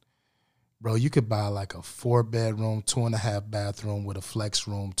 2008. Bro, you could buy like a 4-bedroom, 2.5 bathroom with a flex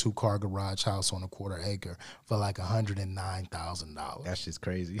room, 2-car garage house on a 1/4 acre for like $109,000. That's just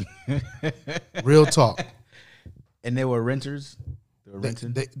crazy. Real talk. And they were renters? They were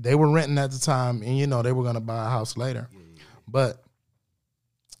renting? They were renting at the time, and, you know, they were going to buy a house later. Yeah. But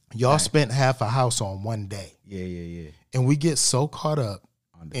y'all spent half a house on one day. Yeah. And we get so caught up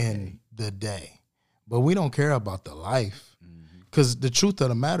in the day. But we don't care about the life. Because the truth of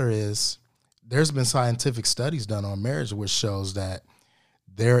the matter is, there's been scientific studies done on marriage which shows that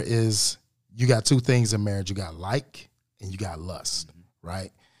you got two things in marriage. You got like and you got lust,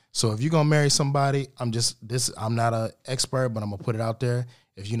 right? So if you're going to marry somebody, I'm not an expert, but I'm going to put it out there.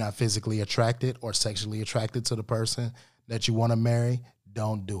 If you're not physically attracted or sexually attracted to the person that you want to marry,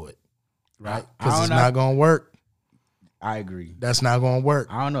 don't do it, right? Because it's not going to work. I agree. That's not going to work.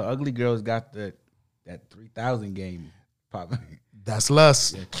 I don't know. Ugly girls got that 3,000 game popping. That's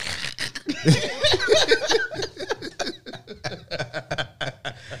lust. Yeah.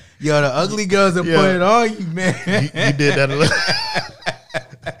 Yo, the ugly girls are putting it on you, man. You did that a little.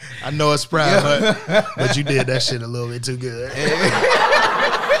 I know it's proud, but you did that shit a little bit too good.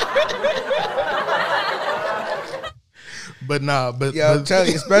 But I'm telling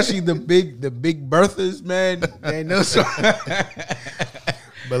you, especially the big birthers, man. They ain't no so.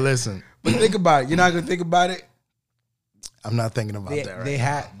 But listen, think about it. You're not gonna think about it. I'm not thinking about that. Right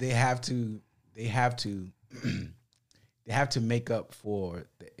They have to make up for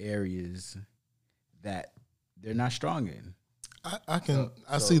the areas that they're not strong in. I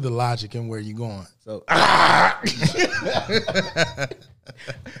see the logic in where you're going. So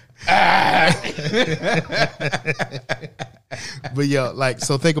but yo,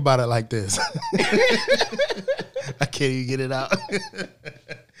 so think about it like this. I can't even get it out.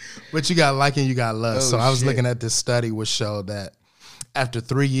 But you got like and you got lust. So I was looking at this study which showed that after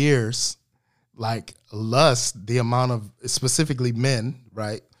 3 years, like lust, the amount of specifically men,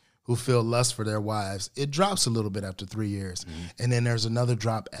 right, who feel lust for their wives, it drops a little bit after 3 years. And then there's another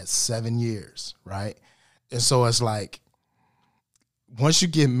drop at 7 years, right? And so it's like once you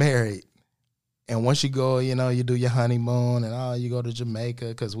get married and once you go, you know, you do your honeymoon and you go to Jamaica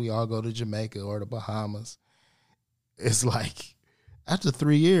because we all go to Jamaica or the Bahamas. It's like after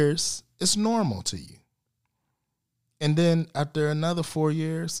 3 years, it's normal to you. And then after another 4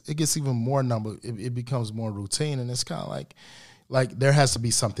 years, it gets even more normal. It becomes more routine, and it's kind of like there has to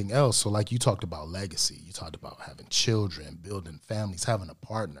be something else. So like you talked about legacy. You talked about having children, building families, having a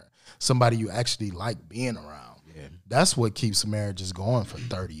partner, somebody you actually like being around. Yeah. That's what keeps marriages going for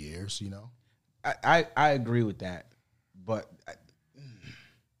 30 years, you know? I agree with that. But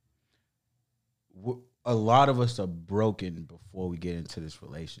a lot of us are broken before we get into this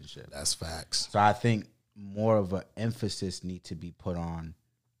relationship. That's facts. So I think more of an emphasis need to be put on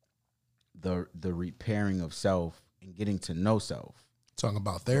the repairing of self and getting to know self. Talking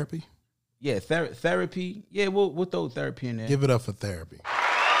about therapy? Yeah, therapy. Yeah, we'll throw therapy in there. Give it up for therapy.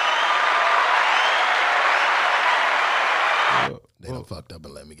 They done fucked up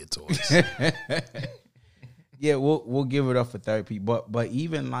and let me get toys. Yeah, we'll give it up for therapy. But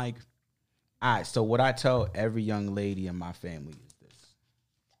even like, all right, so what I tell every young lady in my family is this.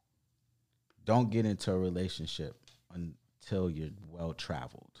 Don't get into a relationship until you're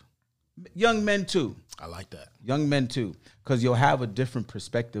well-traveled. Young men, too. I like that. Young men, too. Because you'll have a different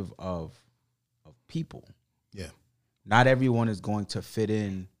perspective of people. Yeah. Not everyone is going to fit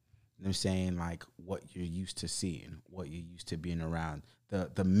in, you know what I'm saying, like what you're used to seeing, what you're used to being around,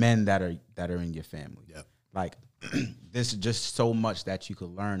 the men that are in your family. Yep. Like, there's just so much that you could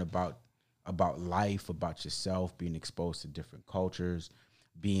learn about life, about yourself, being exposed to different cultures,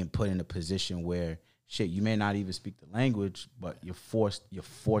 being put in a position where shit, you may not even speak the language, but you're forced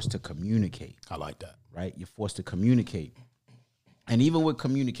to communicate. I like that. Right? You're forced to communicate. And even with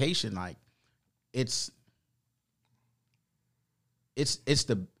communication, like, it's it's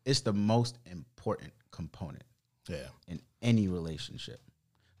the most important component in any relationship.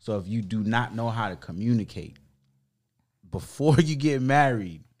 So if you do not know how to communicate before you get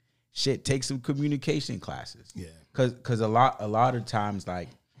married, shit, take some communication classes. Yeah. Cause a lot of times, like,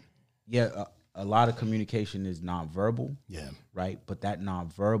 a lot of communication is nonverbal. Yeah. Right. But that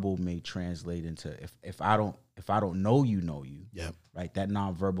nonverbal may translate into if I don't know you. Yeah. Right. That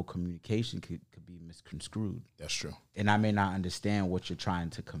nonverbal communication could be misconstrued. That's true. And I may not understand what you're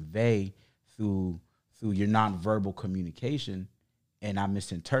trying to convey through your nonverbal communication, and I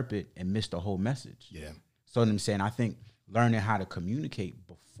misinterpret and miss the whole message. Yeah. So what I'm saying, I think learning how to communicate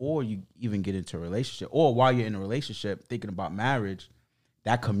before you even get into a relationship, or while you're in a relationship thinking about marriage,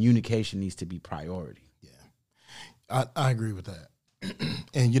 that communication needs to be priority. Yeah. I agree with that.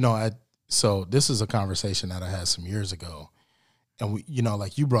 And, so this is a conversation that I had some years ago. And, we,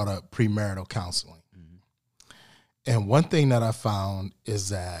 like you brought up premarital counseling. Mm-hmm. And one thing that I found is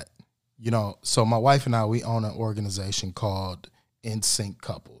that, so my wife and I, we own an organization called In Sync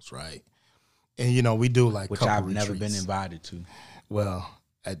Couples, right? And, we do like which couple I've retreats. never been invited to. Well,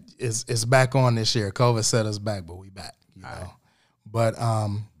 it's back on this year. COVID set us back, but we back, you know. Right. But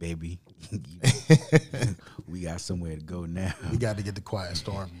baby, we got somewhere to go now. We got to get the Quiet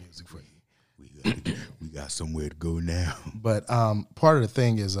Storm music for you. We got somewhere to go now. But part of the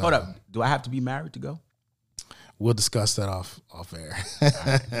thing is, hold up, do I have to be married to go? We'll discuss that off air.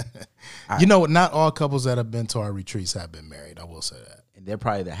 All right. Not all couples that have been to our retreats have been married. I will say that. And they're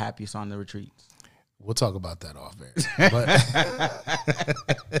probably the happiest on the retreats. We'll talk about that off air. But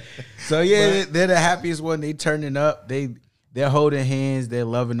so yeah, they're the happiest one. They turning up. They're holding hands. They're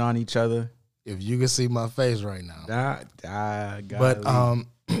loving on each other. If you can see my face right now. But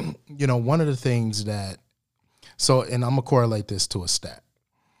one of the things that, and I'm gonna correlate this to a stat.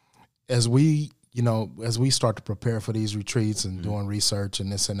 As we start to prepare for these retreats and doing research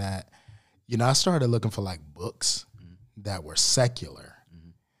and this and that, I started looking for like books that were secular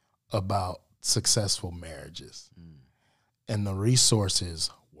about successful marriages, and the resources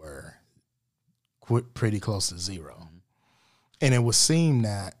were pretty close to zero. And it would seem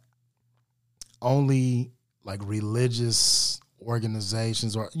that only like religious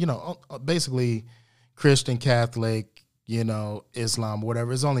organizations or, basically Christian, Catholic, Islam,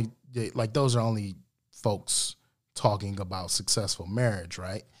 whatever, it's only like those are only folks talking about successful marriage,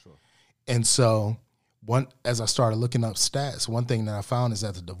 right? Sure. And so as I started looking up stats, one thing that I found is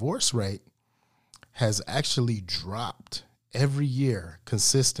that the divorce rate has actually dropped every year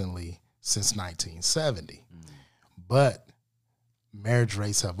consistently since 1970. But marriage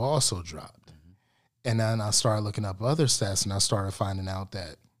rates have also dropped. And then I started looking up other stats, and I started finding out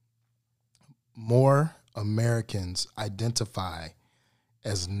that more Americans identify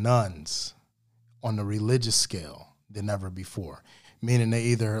as nuns on the religious scale than ever before. Meaning they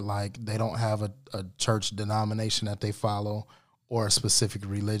either they don't have a church denomination that they follow or a specific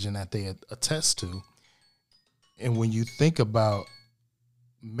religion that they attest to. And when you think about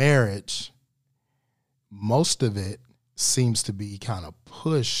marriage, most of it seems to be kind of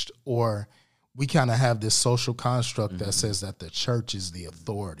pushed, or we kind of have this social construct that says that the church is the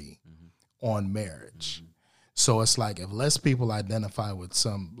authority on marriage. So it's like if less people identify with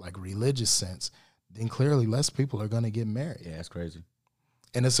some like religious sense, then clearly less people are going to get married. Yeah, that's crazy.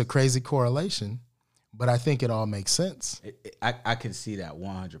 And it's a crazy correlation, but I think it all makes sense. I can see that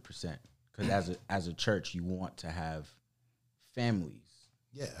 100%. Because as a church, you want to have families.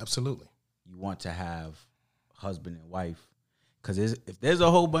 Yeah, absolutely. You want to have husband and wife. Because if there's a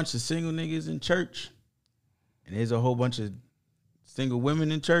whole bunch of single niggas in church, and there's a whole bunch of single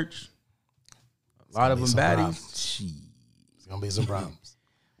women in church, a lot of them baddies. It's gonna be some problems.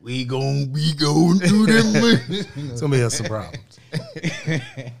 we gonna do them. It's gonna be some problems.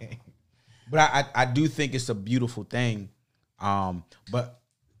 But I do think it's a beautiful thing. But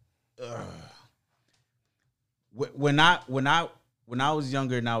when I was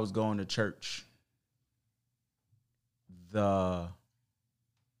younger and I was going to church, the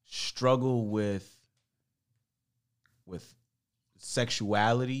struggle with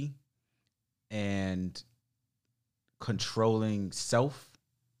sexuality and controlling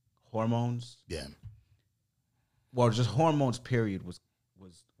hormones. Yeah. Well, just hormones. Period was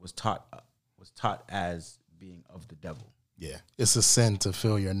taught as being of the devil. Yeah, it's a sin to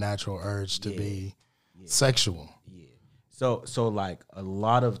feel your natural urge to be sexual. Yeah. So like a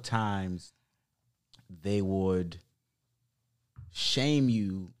lot of times they would shame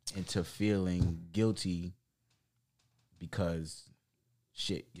you into feeling guilty because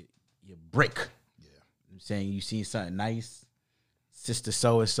shit, you brick. Yeah. I'm saying you seen something nice, sister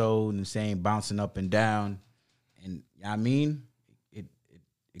so and so, and saying bouncing up and down, and you know what I mean,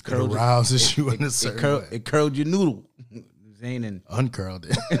 It curled arouses you in a certain way. It curled your noodle. Saying and uncurled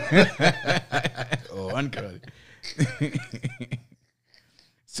it. or uncurled it.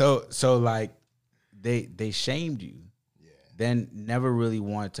 So like they shamed you. Yeah. Then never really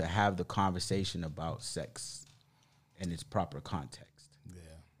wanted to have the conversation about sex in its proper context. Yeah.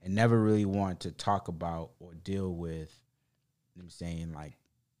 And never really wanted to talk about or deal with, I'm saying, like,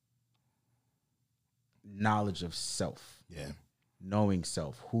 knowledge of self. Yeah. Knowing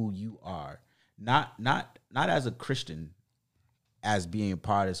self, who you are. Not as a Christian, as being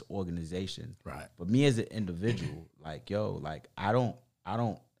part of this organization. Right. But me as an individual, like, yo, like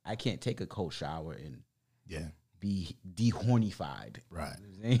I can't take a cold shower and be dehornified. Right. You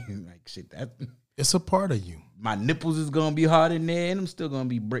know what I'm saying? Like, shit, that it's a part of you. My nipples is gonna be hard in there and I'm still gonna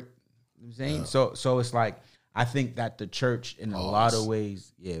be brick. You know what I'm saying? So it's like, I think that the church in a lot of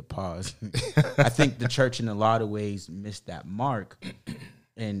ways, pause. I think the church in a lot of ways missed that mark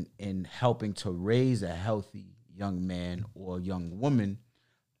in helping to raise a healthy young man or young woman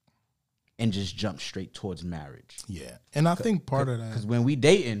and just jump straight towards marriage. Yeah. And I think part of that, because when we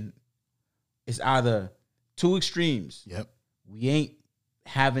dating, it's either two extremes. Yep. We ain't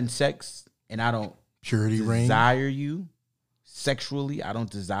having sex and I don't desire you sexually. I don't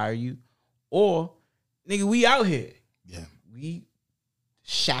desire you. Or, nigga, we out here. Yeah. We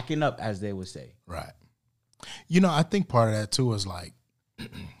shacking up, as they would say. Right. You know, I think part of that too is like,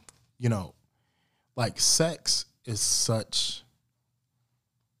 you know, like sex is such,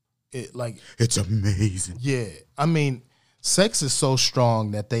 it's amazing. Yeah. I mean, sex is so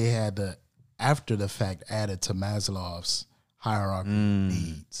strong that they had to, after the fact, added to Maslow's hierarchy of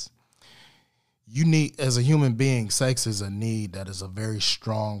needs. You need, as a human being, sex is a need that is a very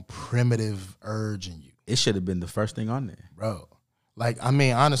strong, primitive urge in you. It should have been the first thing on there. Bro. Like, I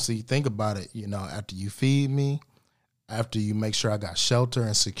mean, honestly, think about it. You know, after you feed me, after you make sure I got shelter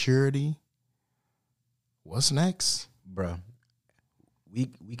and security, what's next? Bro, we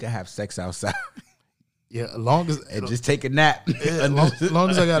could have sex outside. Yeah, as long as... and just take a nap. Yeah, as long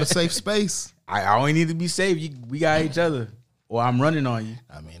as I got a safe space. I only need to be safe. We got each other. Or I'm running on you.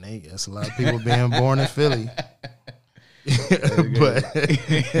 I mean, that's a lot of people being born in Philly.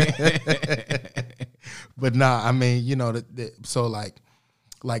 but nah, I mean, you know, so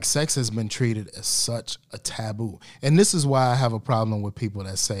like sex has been treated as such a taboo. And this is why I have a problem with people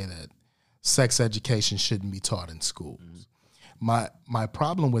that say that sex education shouldn't be taught in schools. My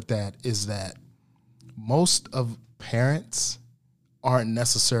problem with that is that most of parents aren't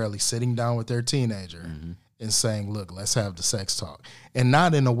necessarily sitting down with their teenager and saying, look, let's have the sex talk. And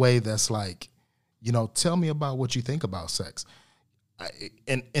not in a way that's like, you know, tell me about what you think about sex.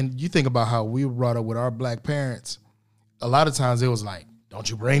 And you think about how we were brought up with our black parents. A lot of times it was like, don't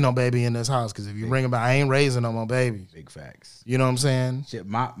you bring no baby in this house, because if you bring him back, I ain't raising no more babies. Big facts. You know what I'm saying? Shit,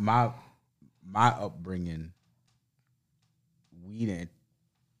 my upbringing, we didn't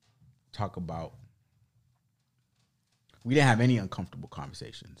talk about, we didn't have any uncomfortable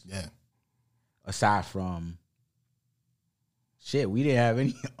conversations. Yeah. Aside from, shit, we didn't have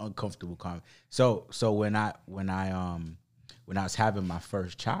any uncomfortable conversations. So when I was having my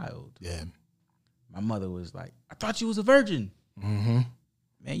first child, my mother was like, I thought you was a virgin. Mm-hmm.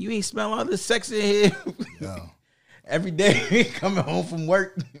 Man, you ain't smell all this sex in here. Yeah. Every day coming home from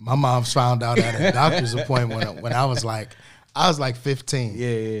work. My mom's found out at a doctor's appointment when I was like 15.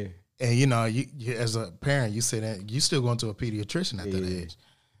 Yeah. And you know, you as a parent, you say that you still going to a pediatrician at that age.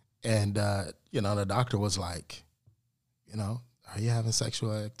 And you know, the doctor was like, you know, are you having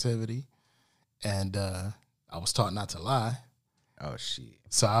sexual activity? And I was taught not to lie. Oh shit.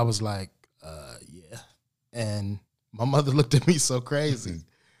 So I was like, yeah. And my mother looked at me so crazy.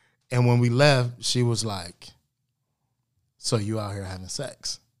 And when we left, she was like, so you out here having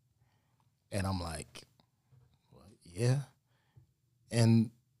sex? And I'm like, well, yeah.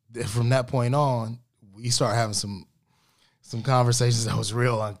 And from that point on, we started having some conversations that was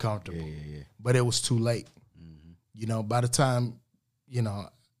real uncomfortable. Yeah. But it was too late. Mm-hmm. You know, by the time, you know,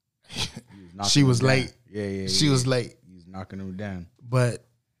 she was late. Yeah. She was late. He was knocking them down. But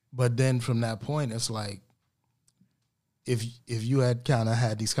then from that point, it's like, if you had kind of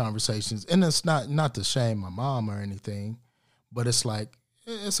had these conversations, and it's not to shame my mom or anything, but it's like,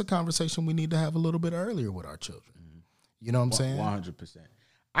 it's a conversation we need to have a little bit earlier with our children. Mm-hmm. You know what I'm saying? 100%.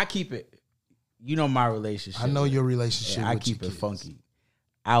 I keep it, you know, my relationship. I know your relationship. I keep it funky.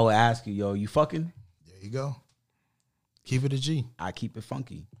 I will ask you, yo, you fucking? There you go. Keep it a G. I keep it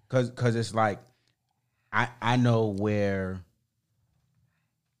funky. Cause it's like, I know where,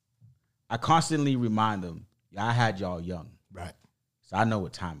 I constantly remind them, I had y'all young. Right. So I know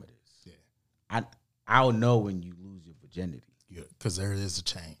what time it is. Yeah. I'll know when you lose your virginity. Because there is a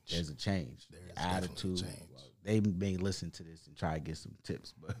change. There's a change. There is attitude. definitely a change. Well, they may listen to this and try to get some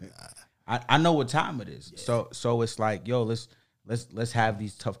tips, but I know what time it is. Yeah. So it's like, yo, let's have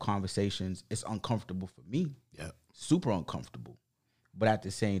these tough conversations. It's uncomfortable for me. Yeah. Super uncomfortable. But at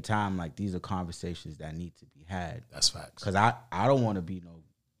the same time, like, these are conversations that need to be had. That's facts. Because I don't want to be no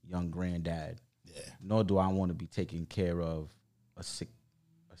young granddad. Yeah. Nor do I want to be taking care of a sick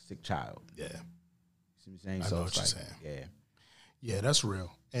child. Yeah. See what I'm saying? I know what you're saying. Yeah. Yeah, that's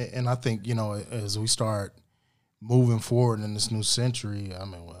real. And I think, as we start moving forward in this new century, I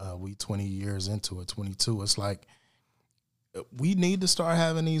mean, we 20 years into it, 22, it's like we need to start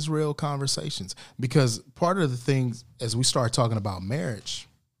having these real conversations. Because part of the things, as we start talking about marriage,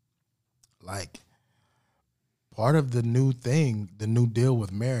 like, part of the new thing, the new deal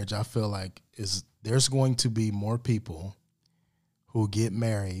with marriage, I feel like, is there's going to be more people who get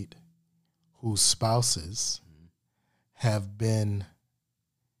married whose spouses have been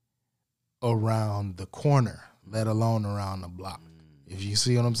around the corner, let alone around the block. If you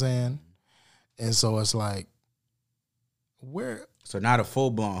see what I'm saying? And so it's like, so not a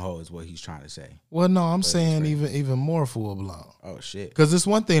full-blown hoe is what he's trying to say. Well, no, I'm saying even more full-blown. Oh, shit. Because it's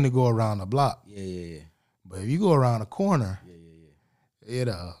one thing to go around the block. Yeah. But if you go around the corner,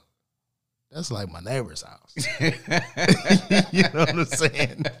 that's like my neighbor's house. You know what I'm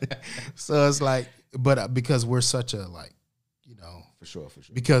saying? So it's like, but because we're such a, like, For sure.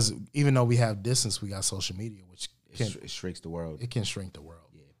 Because even though we have distance, we got social media, which it shrinks the world. It can shrink the world.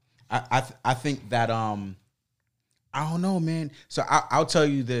 Yeah. I think that, I don't know, man. So I'll tell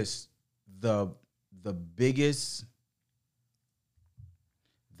you this. The biggest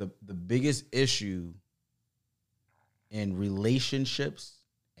issue in relationships,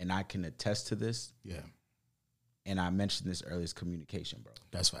 and I can attest to this. Yeah. And I mentioned this earlier, is communication, bro.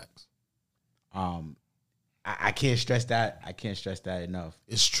 That's facts. I can't stress that. I can't stress that enough.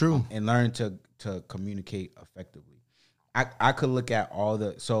 It's true. And learn to communicate effectively. I could look at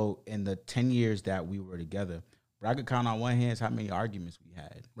so in the 10 years that we were together, but I could count on one hand how many arguments we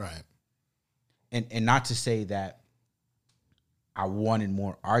had. Right. And not to say that I wanted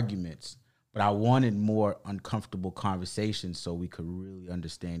more arguments, but I wanted more uncomfortable conversations so we could really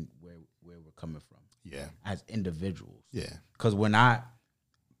understand where we're coming from. Yeah. As individuals. Yeah. Because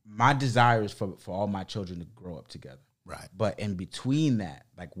my desire is for all my children to grow up together. Right. But in between that,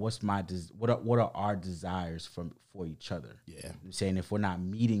 like, what are our desires for each other? Yeah. I'm saying, if we're not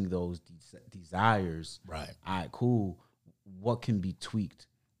meeting those desires, right. All right, cool. What can be tweaked?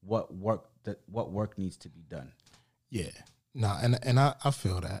 What work needs to be done? Yeah. No, and I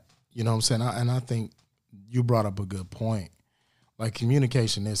feel that. You know what I'm saying? I think you brought up a good point. Like,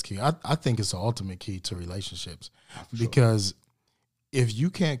 communication is key. I think it's the ultimate key to relationships. Because if you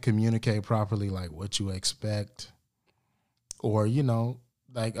can't communicate properly, like, what you expect, or,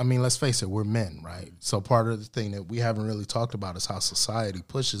 like, I mean, let's face it, we're men, right? So part of the thing that we haven't really talked about is how society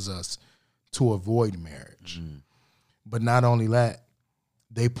pushes us to avoid marriage. Mm-hmm. But not only that,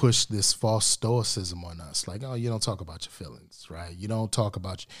 they push this false stoicism on us. Like, oh, you don't talk about your feelings, right? You don't talk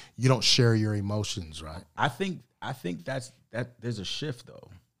about, you don't share your emotions, right? I think that there's a shift, though.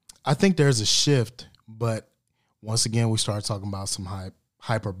 I think there's a shift, but once again, we start talking about some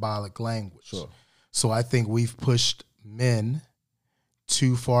hyperbolic language. Sure. So I think we've pushed men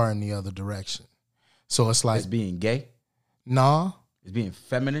too far in the other direction. So it's like, it's being gay? Nah. It's being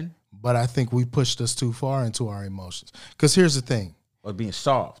feminine? But I think we pushed us too far into our emotions. Because here's the thing. Or being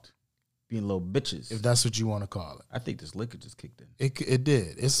soft, being little bitches. If that's what you want to call it. I think this liquor just kicked in. It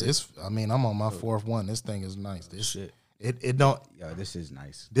did. It's. I mean, I'm on my fourth one. This thing is nice. This shit. It don't. Yo, this is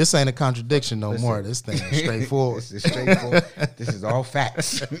nice. This ain't a contradiction no more. This thing is straightforward. This is straightforward. This is all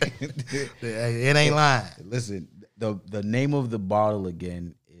facts. It ain't lying. Listen, the name of the bottle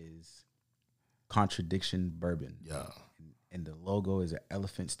again is Contradiction Bourbon. Yeah. And the logo is an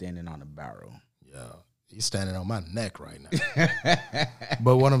elephant standing on a barrel. Yeah. He's standing on my neck right now.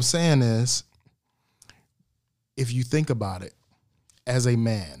 But what I'm saying is, if you think about it, as a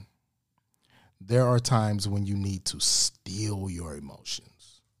man, there are times when you need to steal your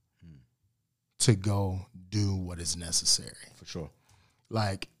emotions to go do what is necessary. For sure.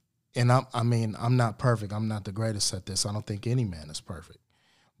 Like, and I'm not perfect. I'm not the greatest at this. I don't think any man is perfect.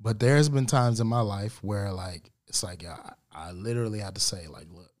 But there's been times in my life where, like, it's like I literally had to say, like,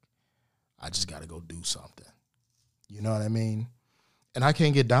 look, I just got to go do something. You know what I mean? And I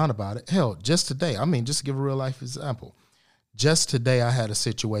can't get down about it. Hell, just today, just to give a real life example, just today I had a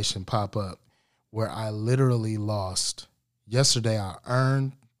situation pop up where I literally lost. Yesterday I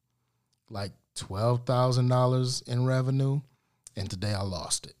earned like $12,000 in revenue, and today I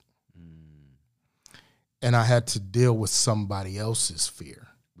lost it. and I had to deal with somebody else's fear.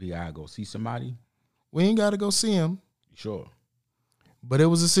 We gotta go see somebody. We ain't got to go see him. Sure. But it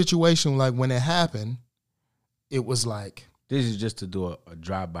was a situation like when it happened, it was like. This is just to do a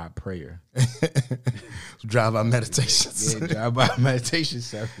drive-by prayer. Drive-by meditations. Yeah, drive-by meditation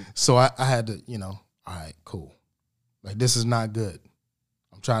service. So I had to, all right, cool. Like, this is not good.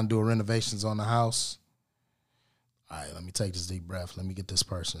 I'm trying to do renovations on the house. All right, let me take this deep breath. Let me get this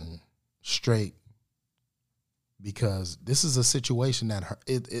person straight. Because this is a situation that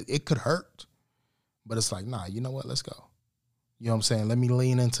it could hurt. But it's like, nah, you know what? Let's go. You know what I'm saying? Let me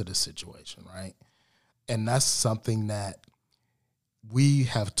lean into this situation, right? And that's something that we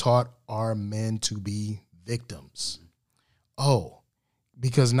have taught our men to be victims. Oh,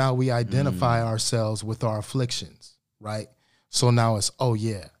 because now we identify ourselves with our afflictions, right? So now it's, oh,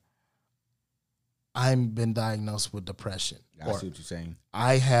 yeah, I've been diagnosed with depression. I see what you're saying.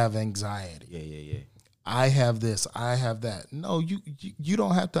 I have anxiety. Yeah. I have this. I have that. No, you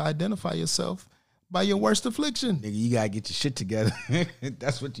don't have to identify yourself by your worst affliction. Nigga, you gotta get your shit together.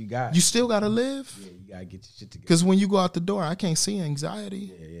 That's what you got. You still gotta live. Yeah, you gotta get your shit together. Because when you go out the door, I can't see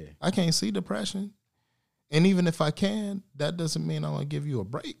anxiety. Yeah. I can't see depression. And even if I can, that doesn't mean I'm gonna give you a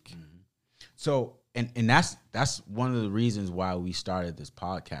break. Mm-hmm. So, and that's one of the reasons why we started this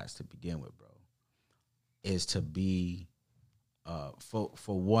podcast to begin with, bro. Is to be, for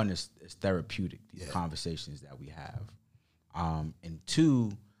one, it's therapeutic. These conversations that we have, and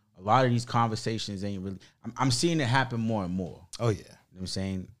two. A lot of these conversations ain't really. I'm seeing it happen more and more. Oh yeah, you know what I'm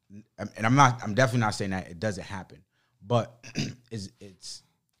saying, and I'm definitely not saying that it doesn't happen, but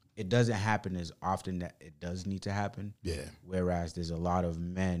it doesn't happen as often that it does need to happen. Yeah. Whereas there's a lot of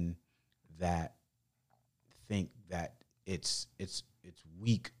men that think that it's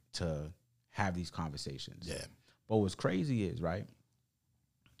weak to have these conversations. Yeah. But what's crazy is, right,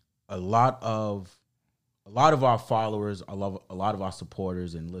 a lot of our followers, a lot of our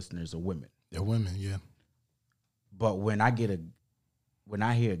supporters and listeners are women. They're women, yeah. But when I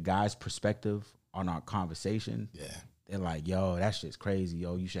hear a guy's perspective on our conversation, they're like, "Yo, that shit's crazy.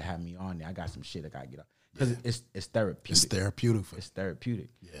 Yo, you should have me on there. I got some shit I gotta get up." Because it's therapeutic. It's therapeutic. It's therapeutic.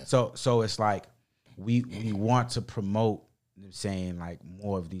 Yeah. So it's like we want to promote, you know, saying like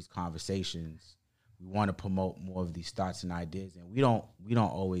more of these conversations. We want to promote more of these thoughts and ideas, and we don't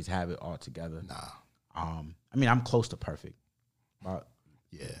always have it all together. Nah. I mean, I'm close to perfect. But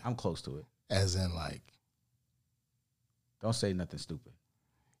yeah. I'm close to it. As in, like, don't say nothing stupid.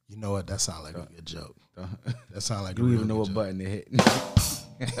 You know what? That sounds like a good joke. That sounds like you a don't real even know good what joke. button to hit.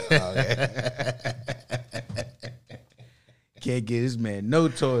 Can't get this man no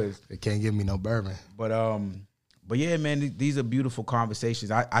toys. They can't give me no bourbon. But yeah, man, these are beautiful conversations.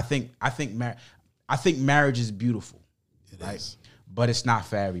 I think marriage is beautiful. It right? is. But it's not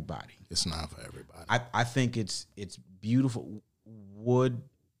for everybody. It's not for everybody. I think it's beautiful.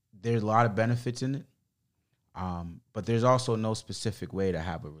 There's a lot of benefits in it, but there's also no specific way to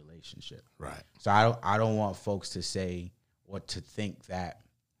have a relationship. Right. So I don't want folks to say or to think that.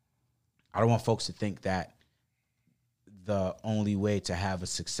 I don't want folks to think that the only way to have a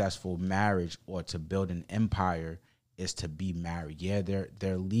successful marriage or to build an empire is to be married. Yeah, there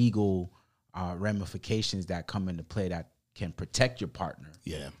are legal ramifications that come into play that can protect your partner.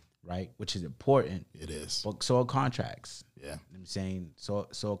 Yeah. Right, which is important. It is. But so are contracts. Yeah. You know what I'm saying so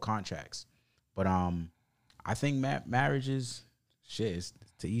are contracts. But I think marriage is shit. It's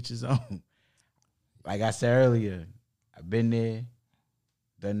to each his own. Like I said earlier, I've been there,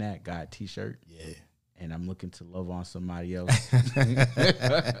 done that, got a T-shirt. Yeah. And I'm looking to love on somebody else. I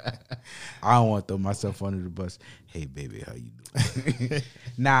don't want to throw myself under the bus. Hey, baby, how you doing?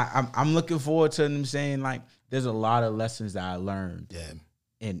 Nah, I'm looking forward to them saying, like, there's a lot of lessons that I learned. Yeah.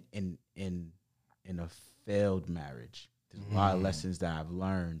 In a failed marriage. There's a lot of lessons that I've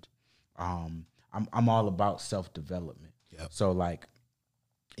learned. I'm all about self-development. Yep. So like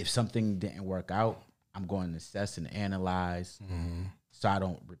if something didn't work out, I'm going to assess and analyze so I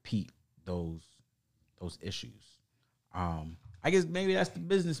don't repeat those issues. I guess maybe that's the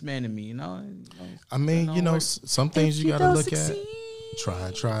businessman in me, you know? I mean, some things you got to look at.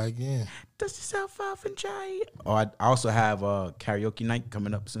 Try again. Dust yourself off and try it. Oh, I also have a karaoke night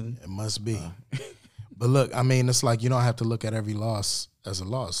coming up soon. It must be. But look, I mean, it's like you don't have to look at every loss as a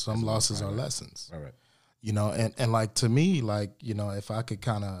loss. Some losses are lessons. All right. You know, and like to me, like, you know, if I could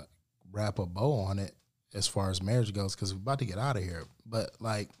kind of wrap a bow on it as far as marriage goes, because we're about to get out of here. But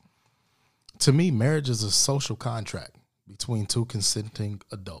like, to me, marriage is a social contract between two consenting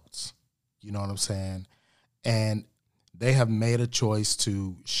adults. You know what I'm saying? And they have made a choice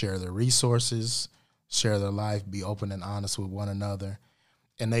to share their resources, share their life, be open and honest with one another.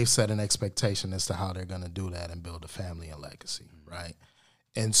 and they've set an expectation as to how they're going to do that and build a family and legacy, right?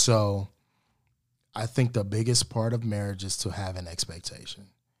 And so I think the biggest part of marriage is to have an expectation.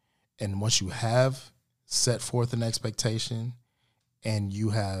 And once you have set forth an expectation and you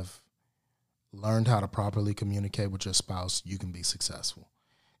have learned how to properly communicate with your spouse, you can be successful.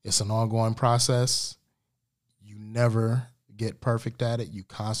 It's an ongoing process. You never get perfect at it. You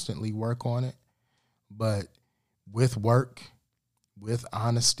constantly work on it. But with work, with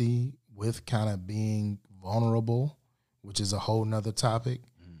honesty, with kind of being vulnerable, which is a whole nother topic,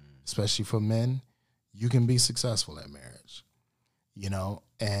 especially for men, you can be successful at marriage, you know,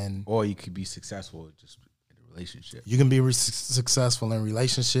 and or you could be successful just in a relationship. You can be successful in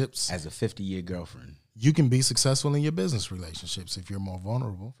relationships as a 50-year girlfriend. You can be successful in your business relationships if you're more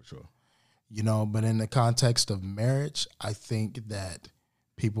vulnerable, for sure. You know, but in the context of marriage, I think that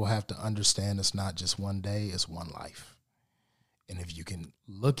people have to understand it's not just one day, it's one life. And if you can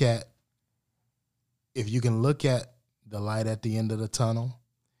look at the light at the end of the tunnel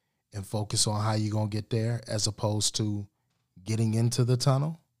and focus on how you're going to get there as opposed to getting into the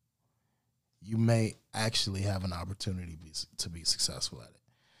tunnel, you may actually have an opportunity to be successful at it.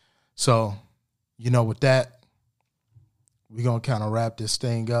 So, you know, with that, we're going to kind of wrap this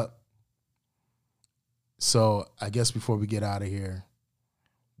thing up. So I guess before we get out of here,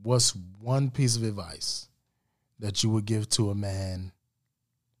 what's one piece of advice that you would give to a man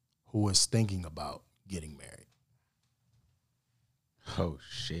who is thinking about getting married? Oh,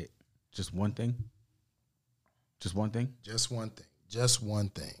 shit. Just one thing? Just one thing? Just one thing. Just one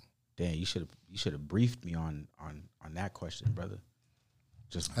thing. Damn, you should have briefed me on that question, brother.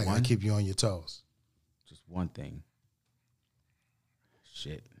 Just I gotta keep you on your toes. Just one thing.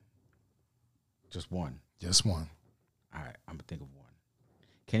 Shit. Just one. Just one. All right, I'm gonna think of one.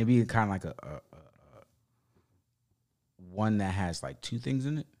 Can it be kind of like a one that has like two things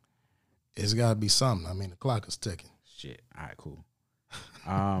in it? It's gotta be something. I mean, the clock is ticking. Shit. All right, cool.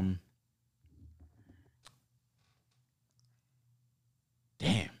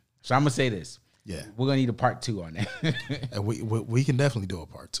 Damn. So I'm gonna say this. Yeah, we're gonna need a part 2 on that. And we can definitely do a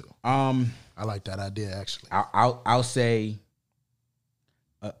part 2. I like that idea actually. I'll say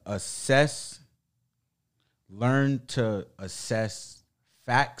assess. Learn to assess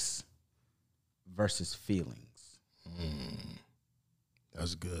facts versus feelings.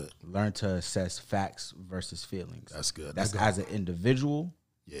 That's good. Learn to assess facts versus feelings. That's good. That's as an individual.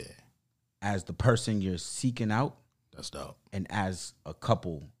 Yeah. As the person you're seeking out. That's dope. And as a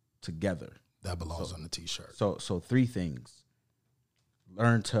couple together. That belongs on the t-shirt. So 3 things.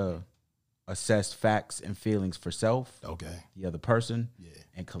 Learn to assess facts and feelings for self. Okay. The other person. Yeah.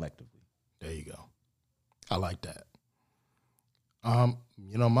 And collectively. There you go. I like that.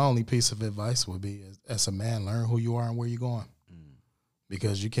 You know, my only piece of advice would be, as a man, learn who you are and where you're going.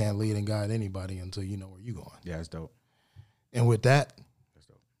 Because you can't lead and guide anybody until you know where you're going. Yeah, that's dope. And with that, that's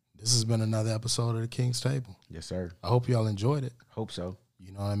dope. This has been another episode of The King's Table. Yes, sir. I hope y'all enjoyed it. Hope so.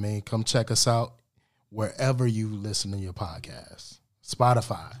 You know what I mean? Come check us out wherever you listen to your podcasts.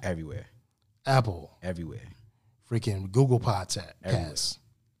 Spotify. Everywhere. Apple. Everywhere. Freaking Google Podcasts.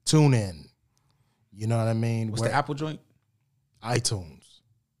 Tune in. You know what I mean? What's the Apple joint? iTunes.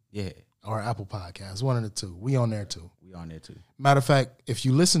 Yeah. Or Apple Podcasts. One of the two. We on there too. We on there too. Matter of fact, if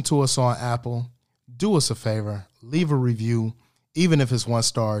you listen to us on Apple, do us a favor. Leave a review. Even if it's 1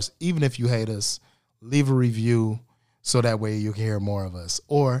 star. Even if you hate us, leave a review so that way you can hear more of us.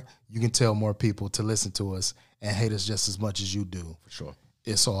 Or you can tell more people to listen to us and hate us just as much as you do. For sure.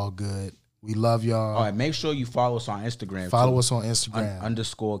 It's all good. We love y'all. All right, make sure you follow us on Instagram. Follow us on Instagram.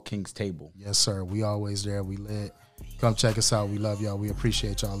 _ King's Table. Yes, sir. We always there. We lit. Come check us out. We love y'all. We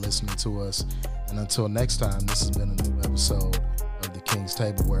appreciate y'all listening to us. And until next time, this has been a new episode of The King's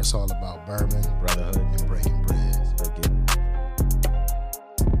Table where it's all about bourbon, brotherhood, and breaking bread.